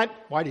 he went.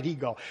 Why did he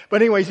go?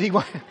 But anyways, he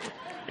went.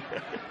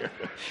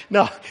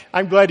 No,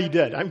 I'm glad he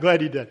did.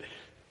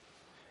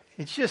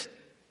 It's just,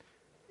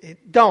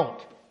 don't.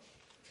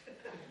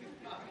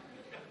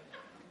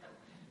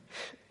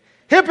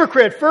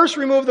 Hypocrite, first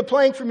remove the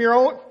plank from your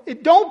own.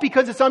 Don't,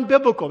 because it's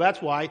unbiblical.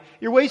 That's why.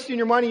 You're wasting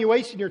your money. You're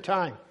wasting your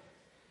time.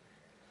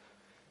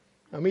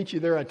 I'll meet you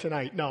there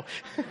tonight. No.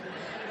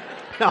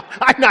 No,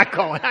 I'm not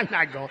going.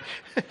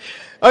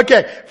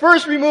 Okay,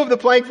 first remove the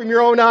plank from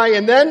your own eye,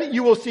 and then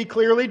you will see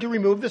clearly to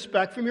remove the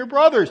speck from your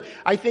brother's.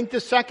 I think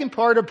the second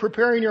part of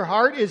preparing your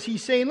heart is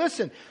he's saying,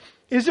 listen,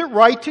 is it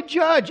right to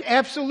judge?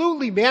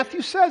 Absolutely.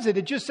 Matthew says it.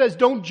 It just says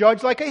don't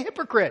judge like a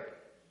hypocrite.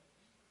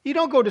 You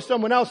don't go to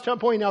someone else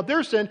pointing out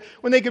their sin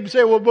when they could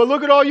say, well, but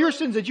look at all your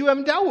sins that you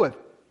haven't dealt with.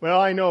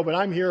 Well, I know, but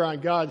I'm here on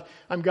God.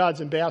 I'm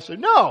God's ambassador.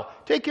 No,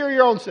 take care of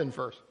your own sin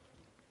first.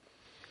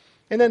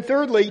 And then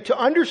thirdly, to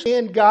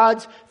understand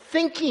God's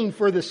thinking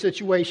for the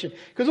situation.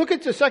 Because look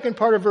at the second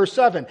part of verse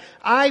 7.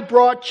 I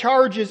brought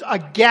charges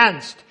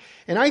against.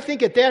 And I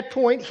think at that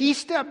point, he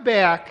stepped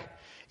back,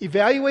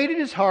 evaluated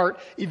his heart,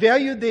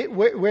 evaluated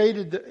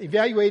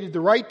the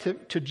right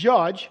to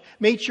judge,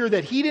 made sure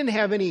that he didn't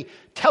have any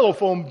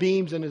telephone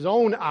beams in his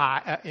own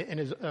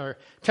eye,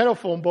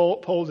 telephone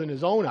poles in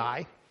his own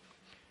eye.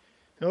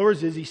 In other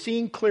words, is he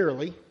seeing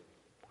clearly?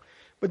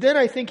 But then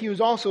I think he was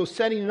also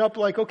setting it up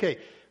like, okay,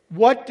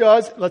 what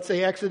does, let's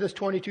say, Exodus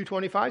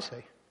 22:25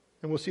 say?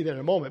 And we'll see that in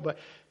a moment. But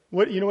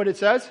you know what it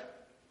says?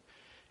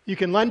 You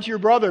can lend to your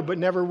brother, but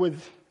never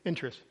with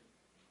interest.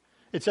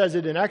 It says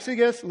it in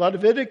Exodus,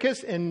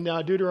 Leviticus, and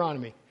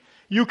Deuteronomy.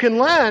 You can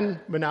lend,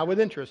 but not with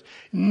interest.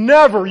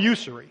 Never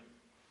usury.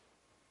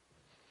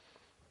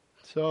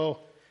 So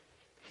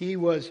he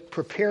was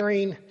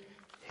preparing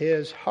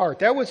his heart.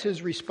 That was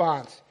his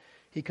response.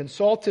 He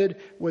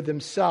consulted with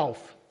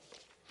himself.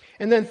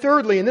 And then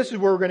thirdly, and this is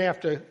where we're going to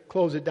have to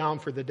close it down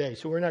for the day,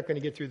 so we're not going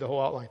to get through the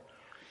whole outline.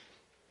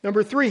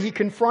 Number 3, he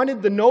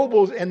confronted the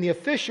nobles and the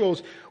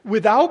officials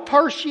without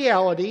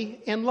partiality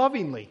and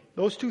lovingly.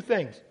 Those two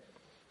things.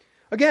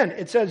 Again,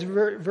 it says,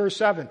 verse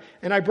 7,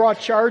 and I brought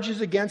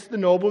charges against the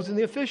nobles and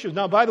the officials.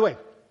 Now, by the way,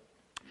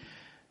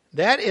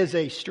 that is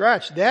a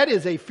stretch. That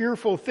is a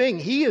fearful thing.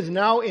 He is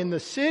now in the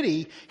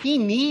city. He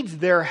needs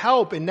their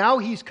help, and now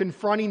he's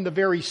confronting the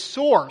very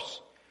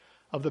source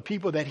of the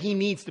people that he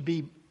needs to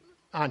be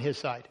on his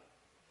side.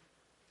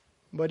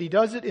 But he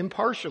does it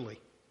impartially.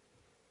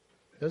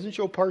 Doesn't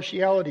show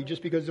partiality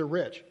just because they're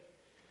rich.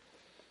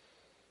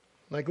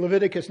 Like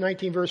Leviticus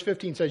 19 verse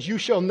 15 says, you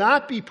shall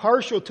not be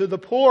partial to the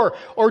poor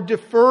or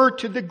defer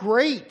to the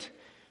great,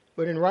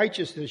 but in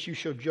righteousness you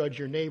shall judge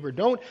your neighbor.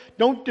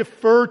 Don't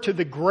defer to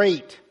the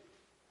great.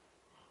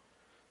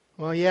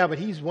 Well, yeah, but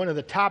he's one of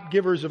the top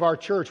givers of our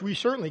church. We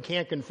certainly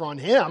can't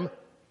confront him.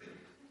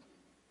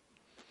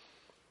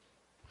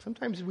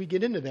 Sometimes we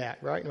get into that,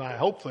 right? Well,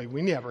 hopefully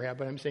we never have,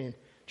 but I'm saying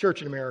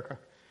church in America.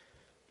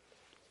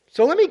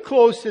 So let me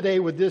close today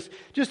with this,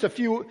 just a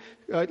few,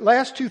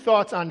 last two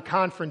thoughts on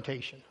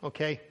confrontation,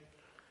 okay?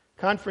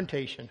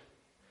 Confrontation.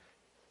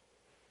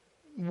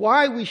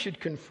 Why we should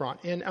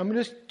confront. And I'm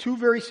just two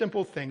very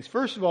simple things.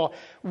 First of all,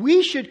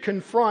 we should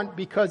confront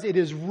because it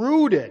is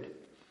rooted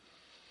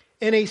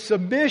in a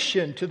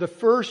submission to the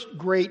first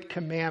great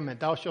commandment.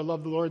 Thou shalt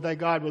love the Lord thy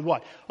God with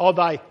what? All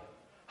thy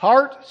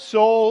heart,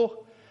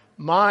 soul,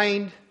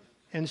 mind,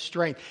 and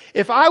strength.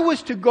 If I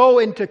was to go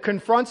and to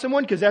confront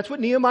someone, because that's what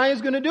Nehemiah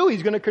is going to do,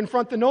 he's going to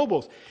confront the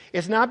nobles.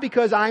 It's not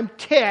because I'm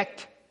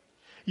ticked,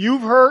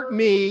 you've hurt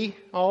me,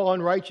 all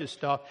unrighteous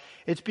stuff.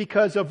 It's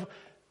because of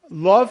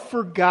love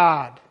for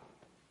God.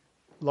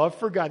 Love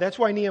for God. That's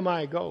why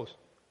Nehemiah goes.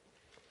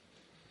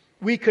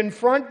 We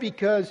confront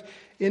because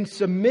in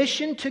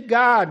submission to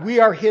God, we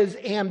are His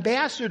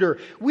ambassador.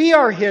 We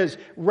are His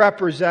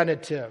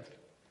representative.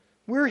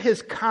 We're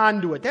His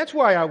conduit. That's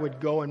why I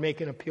would go and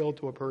make an appeal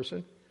to a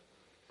person.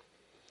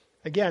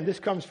 Again, this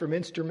comes from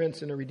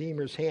Instruments in a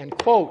Redeemer's Hand.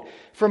 Quote,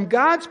 from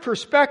God's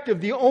perspective,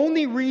 the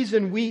only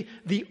reason we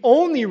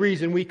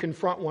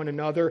confront one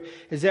another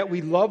is that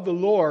we love the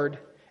Lord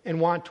and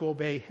want to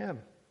obey Him.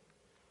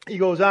 He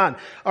goes on,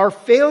 our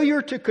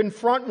failure to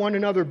confront one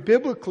another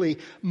biblically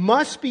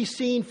must be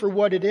seen for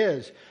what it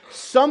is,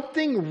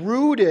 something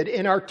rooted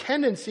in our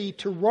tendency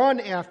to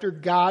run after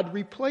God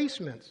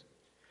replacements.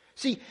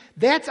 See,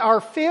 that's our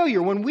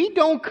failure. When we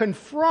don't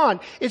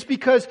confront, it's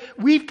because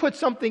we've put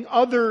something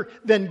other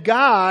than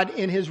God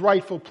in His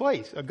rightful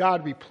place, a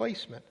God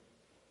replacement.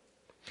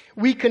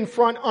 We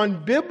confront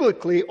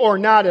unbiblically or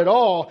not at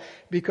all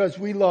because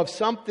we love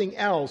something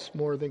else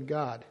more than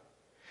God.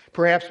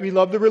 Perhaps we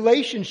love the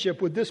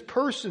relationship with this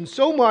person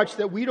so much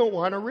that we don't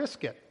want to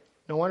risk it.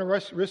 Don't want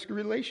to risk a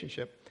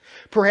relationship.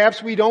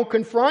 Perhaps we don't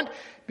confront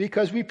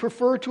because we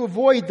prefer to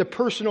avoid the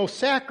personal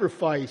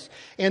sacrifice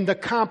and the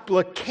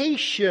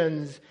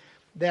complications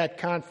that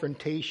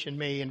confrontation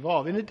may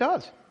involve. And it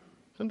does.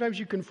 Sometimes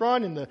you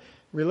confront and the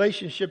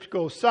relationships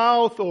go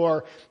south, or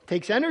it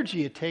takes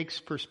energy, it takes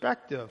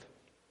perspective.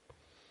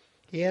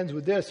 He ends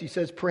with this. He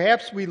says,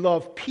 perhaps we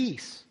love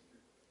peace,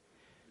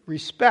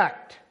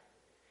 respect,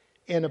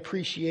 and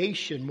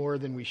appreciation more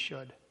than we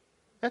should.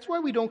 That's why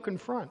we don't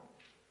confront.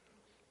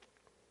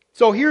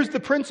 So here's the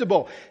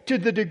principle. To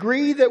the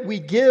degree that we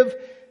give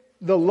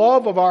the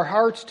love of our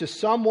hearts to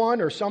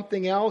someone or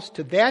something else,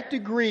 to that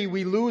degree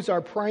we lose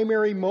our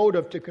primary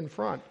motive to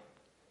confront.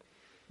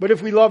 But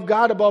if we love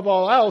God above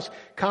all else,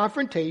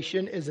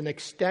 confrontation is an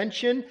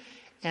extension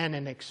and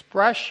an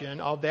expression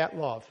of that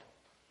love.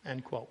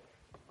 End quote.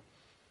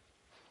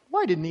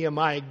 Why did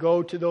Nehemiah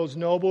go to those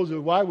nobles? Or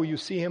why will you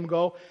see him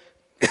go?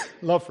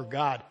 Love for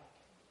God.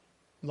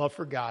 Love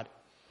for God.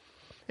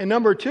 And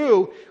number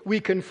two, we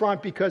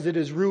confront because it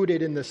is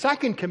rooted in the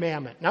second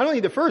commandment. Not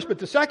only the first, but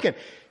the second.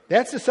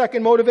 That's the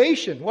second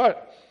motivation.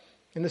 What?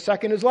 And the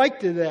second is like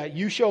to that.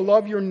 You shall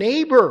love your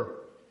neighbor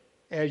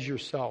as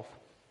yourself.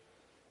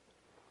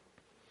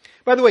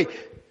 By the way,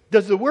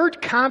 does the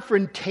word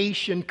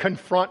confrontation,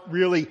 confront,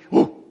 really, I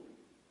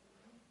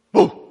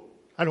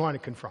don't want to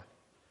confront.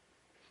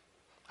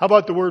 How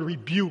about the word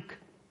rebuke?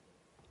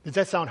 Does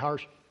that sound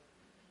harsh?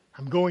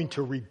 I'm going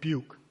to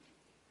rebuke.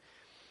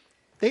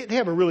 They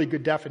have a really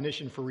good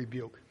definition for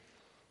rebuke.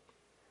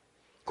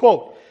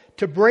 Quote,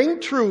 to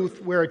bring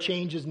truth where a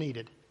change is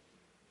needed.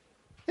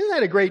 Isn't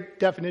that a great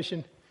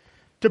definition?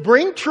 To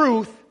bring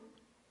truth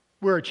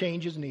where a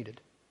change is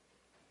needed.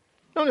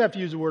 You don't have to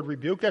use the word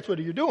rebuke. That's what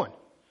you're doing.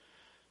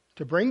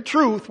 To bring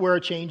truth where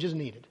a change is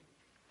needed.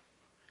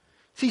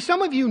 See,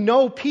 some of you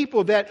know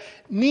people that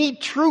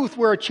need truth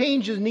where a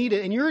change is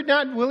needed, and you're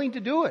not willing to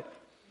do it.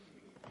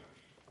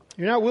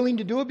 You're not willing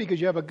to do it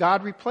because you have a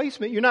God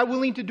replacement. You're not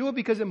willing to do it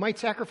because it might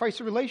sacrifice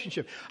a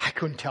relationship. I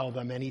couldn't tell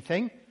them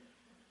anything.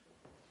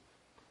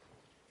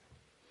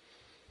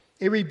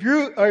 A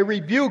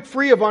rebuke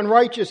free of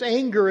unrighteous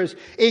anger is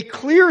a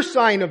clear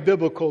sign of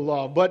biblical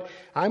love, but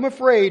I'm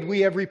afraid we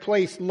have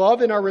replaced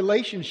love in our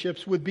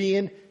relationships with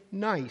being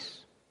nice.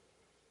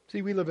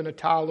 See, we live in a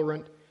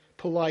tolerant,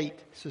 polite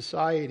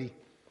society.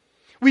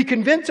 We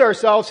convince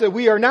ourselves that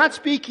we are not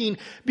speaking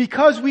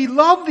because we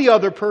love the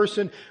other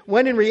person,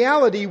 when in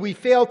reality we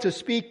fail to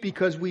speak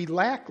because we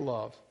lack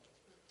love.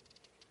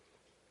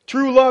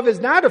 True love is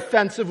not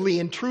offensively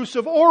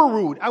intrusive or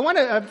rude. I want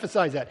to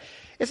emphasize that.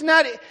 It's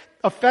not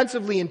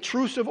offensively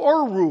intrusive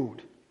or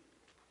rude.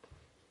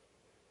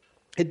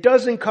 It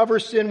doesn't cover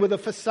sin with a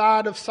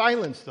facade of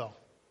silence, though.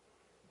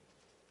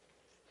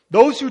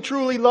 Those who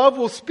truly love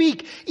will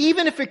speak,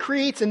 even if it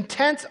creates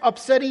intense,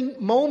 upsetting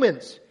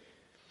moments.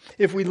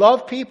 If we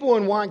love people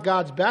and want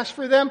God's best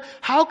for them,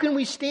 how can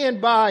we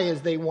stand by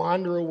as they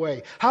wander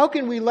away? How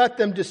can we let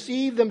them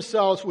deceive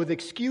themselves with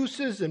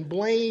excuses and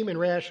blame and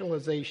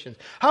rationalizations?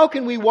 How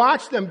can we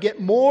watch them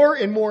get more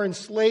and more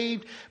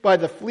enslaved by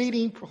the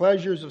fleeting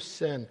pleasures of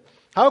sin?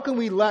 How can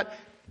we let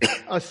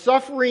a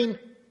sufferer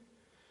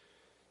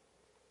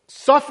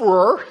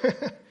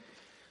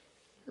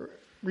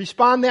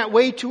respond that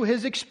way to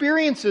his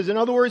experiences? In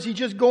other words, he's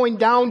just going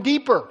down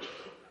deeper.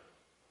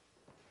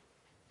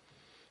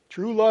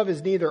 True love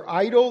is neither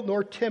idle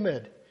nor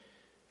timid.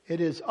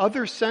 It is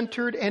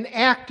other-centered and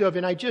active.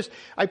 And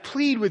I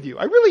plead with you.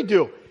 I really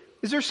do.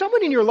 Is there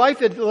someone in your life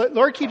that the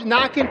Lord keeps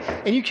knocking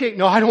and you can't,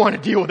 no, I don't want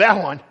to deal with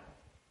that one.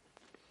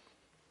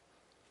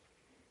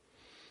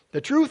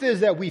 The truth is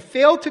that we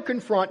fail to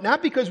confront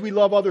not because we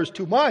love others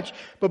too much,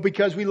 but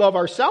because we love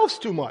ourselves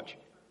too much.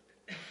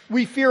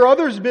 We fear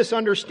others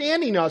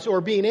misunderstanding us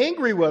or being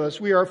angry with us.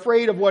 We are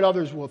afraid of what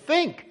others will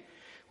think.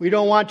 We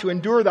don't want to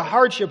endure the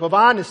hardship of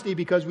honesty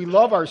because we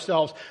love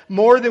ourselves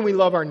more than we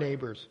love our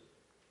neighbors.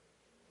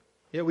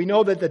 Yet we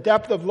know that the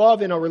depth of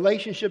love in a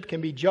relationship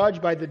can be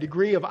judged by the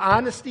degree of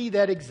honesty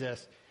that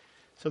exists.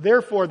 So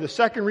therefore, the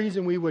second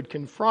reason we would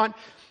confront,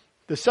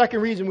 the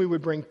second reason we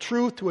would bring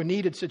truth to a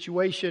needed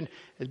situation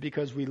is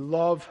because we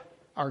love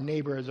our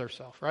neighbor as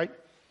ourselves, right?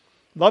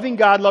 Loving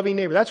God, loving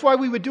neighbor. That's why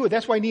we would do it.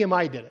 That's why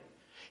Nehemiah did it.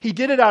 He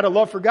did it out of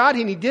love for God,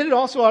 and he did it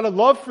also out of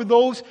love for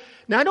those,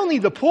 not only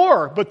the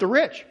poor, but the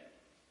rich.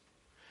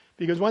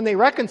 Because when they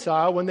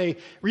reconciled, when they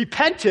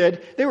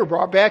repented, they were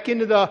brought back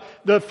into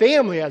the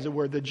family, as it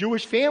were, the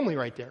Jewish family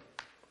right there.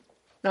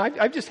 Now,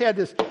 I've just had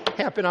this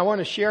happen. I want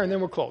to share, and then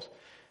we'll close.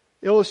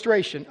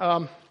 Illustration.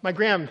 My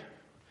gram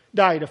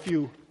died a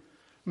few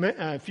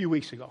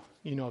weeks ago.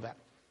 You know that.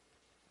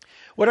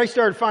 What I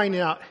started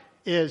finding out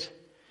is,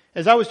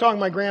 as I was talking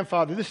to my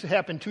grandfather, this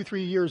happened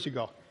 2-3 years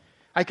ago,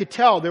 I could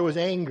tell there was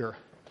anger.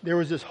 There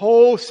was this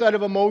whole set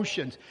of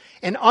emotions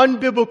and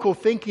unbiblical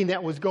thinking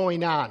that was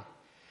going on.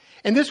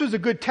 And this was a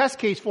good test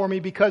case for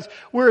me because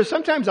whereas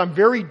sometimes I'm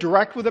very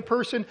direct with a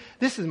person,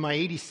 this is my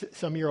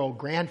 80-some-year-old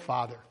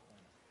grandfather.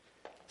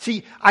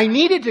 See, I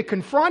needed to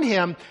confront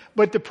him,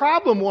 but the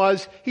problem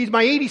was he's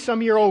my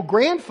 80-some-year-old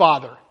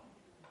grandfather.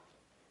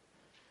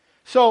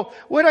 So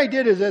what I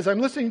did is, as I'm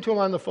listening to him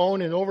on the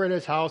phone and over at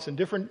his house and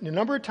a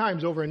number of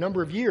times over a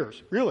number of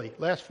years, really,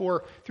 last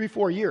 4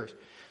 years,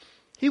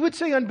 he would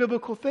say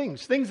unbiblical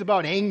things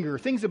about anger,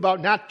 things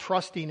about not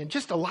trusting, and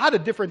just a lot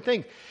of different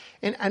things.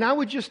 And I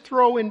would just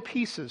throw in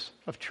pieces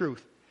of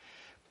truth.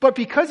 But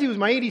because he was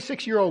my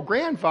 86-year-old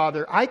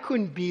grandfather, I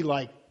couldn't be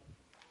like,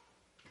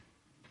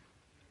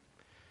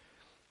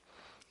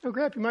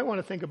 Grap, you might want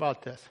to think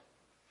about this.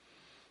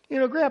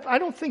 Grap, I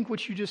don't think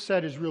what you just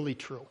said is really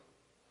true.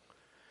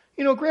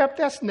 Grap,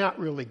 that's not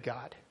really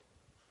God.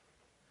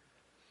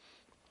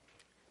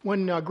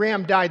 When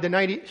Graham died,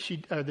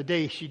 the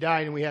day she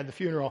died and we had the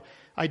funeral,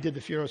 I did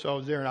the funeral, so I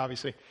was there,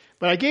 obviously.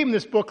 But I gave him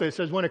this booklet that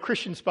says, When a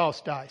Christian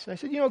Spouse Dies. And I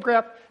said,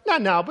 Grap,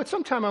 not now, but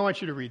sometime I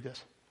want you to read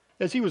this.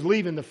 As he was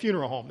leaving the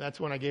funeral home, that's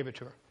when I gave it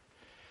to her.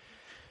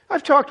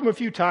 I've talked to him a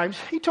few times.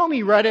 He told me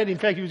he read it. In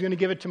fact, he was going to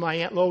give it to my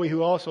Aunt Loie,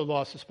 who also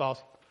lost a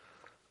spouse.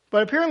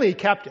 But apparently he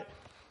kept it.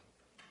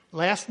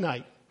 Last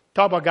night,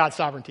 talk about God's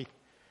sovereignty.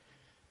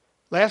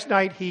 Last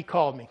night he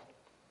called me.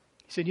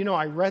 He said,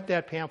 I read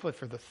that pamphlet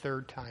for the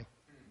 3rd time.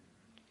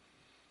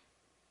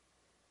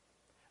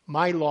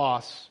 My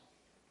loss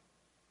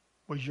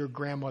was your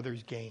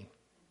grandmother's gain.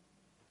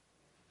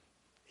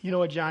 You know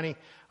what, Johnny?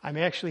 I'm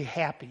actually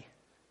happy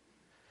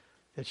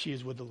that she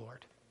is with the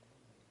Lord.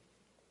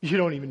 You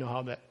don't even know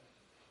how that.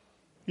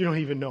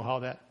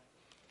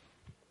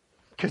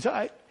 Because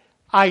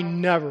I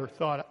never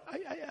thought,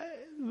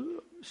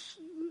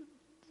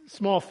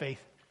 small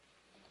faith.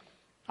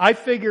 I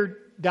figured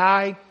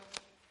die,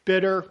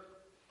 bitter,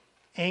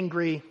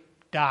 angry,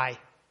 die.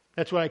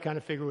 That's what I kind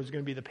of figured was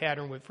going to be the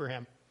pattern for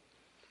him.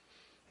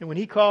 And when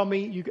he called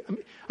me,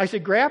 I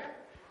said, Grap,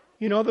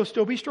 there'll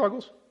still be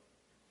struggles.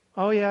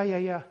 Oh,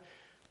 yeah.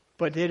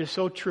 But it is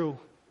so true.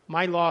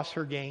 My loss,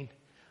 her gain.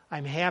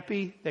 I'm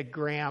happy that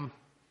Graham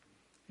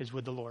is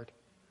with the Lord.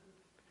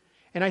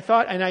 And I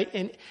thought,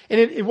 and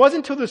it wasn't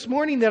until this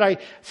morning that I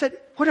said,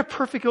 what a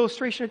perfect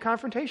illustration of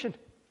confrontation.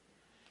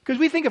 Because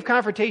we think of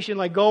confrontation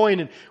like going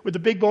and with the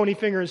big bony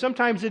finger, and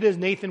sometimes it is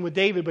Nathan with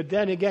David, but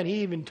then again,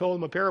 he even told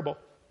him a parable.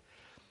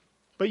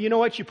 But you know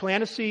what? You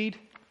plant a seed,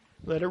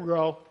 let it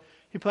grow.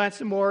 You plant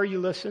some more, you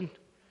listen.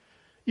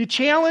 You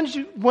challenge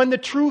when the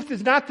truth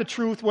is not the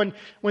truth, when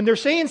they're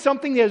saying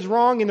something that is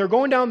wrong and they're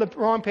going down the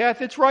wrong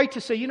path, it's right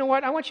to say, you know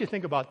what, I want you to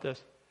think about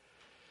this.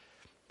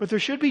 But there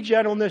should be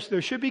gentleness,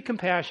 there should be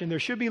compassion, there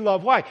should be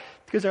love. Why?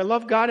 Because I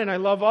love God and I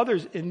love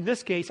others. In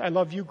this case, I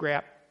love you,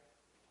 Grap.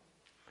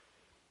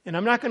 And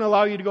I'm not going to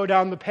allow you to go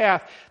down the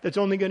path that's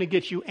only going to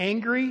get you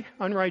angry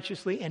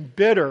unrighteously and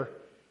bitter,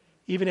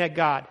 even at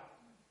God.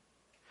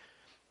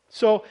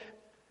 So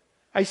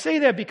I say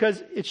that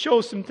because it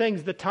shows some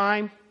things, the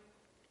time,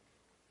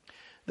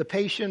 the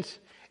patience,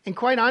 and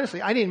quite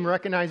honestly, I didn't even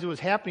recognize it was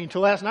happening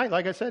until last night.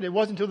 Like I said, it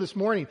wasn't until this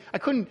morning. I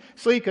couldn't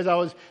sleep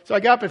because so I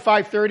got up at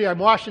 5:30, I'm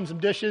washing some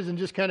dishes and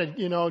just kind of,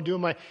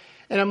 doing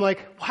and I'm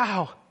like,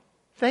 wow,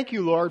 thank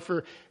you, Lord,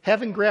 for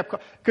having Grap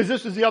call. Because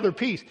this was the other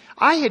piece.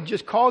 I had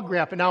just called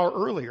Grap an hour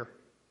earlier.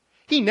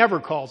 He never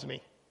calls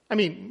me. I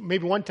mean,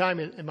 maybe one time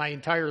in my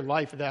entire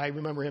life that I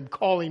remember him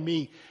calling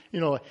me,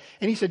 and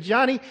he said,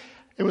 Johnny,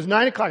 it was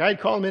 9 o'clock. I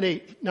had called him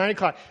at 9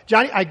 o'clock.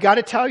 Johnny, I got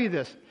to tell you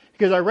this.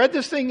 Because I read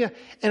this thing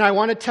and I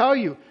want to tell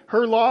you,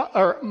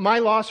 my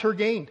loss, her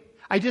gain.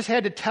 I just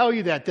had to tell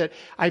you that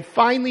I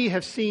finally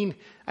have seen,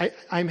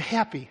 I'm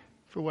happy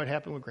for what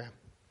happened with Graham.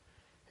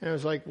 And I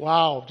was like,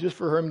 wow, just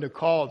for him to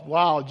call,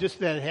 wow, just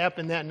that it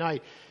happened that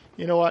night.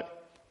 You know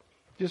what?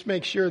 Just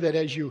make sure that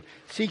as you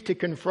seek to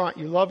confront,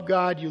 you love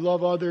God, you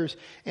love others,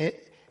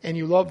 and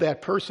you love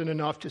that person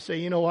enough to say,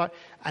 you know what,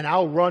 and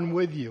I'll run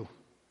with you.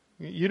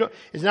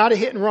 It's not a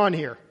hit and run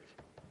here.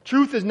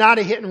 Truth is not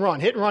a hit and run.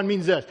 Hit and run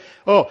means this.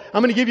 Oh,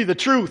 I'm going to give you the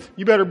truth.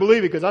 You better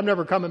believe it because I'm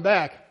never coming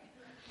back.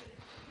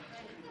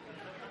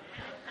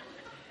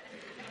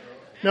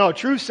 No,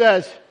 truth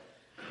says,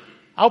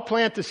 I'll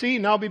plant the seed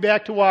and I'll be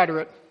back to water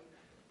it.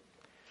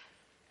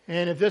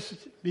 And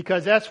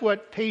because that's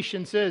what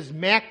patience is.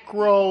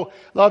 Macro,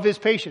 love is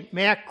patient.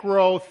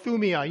 Macro,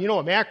 thumia. You know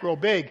what, macro,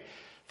 big.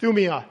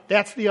 Thumia,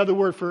 that's the other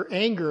word for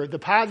anger, the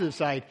positive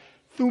side.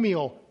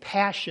 Thumio,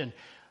 passion.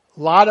 A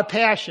lot of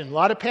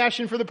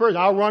passion for the person.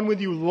 I'll run with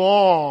you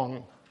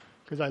long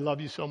because I love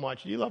you so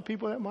much. Do you love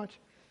people that much?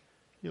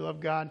 You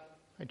love God?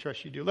 I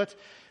trust you do. Let's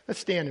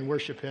stand and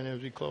worship Him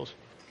as we close.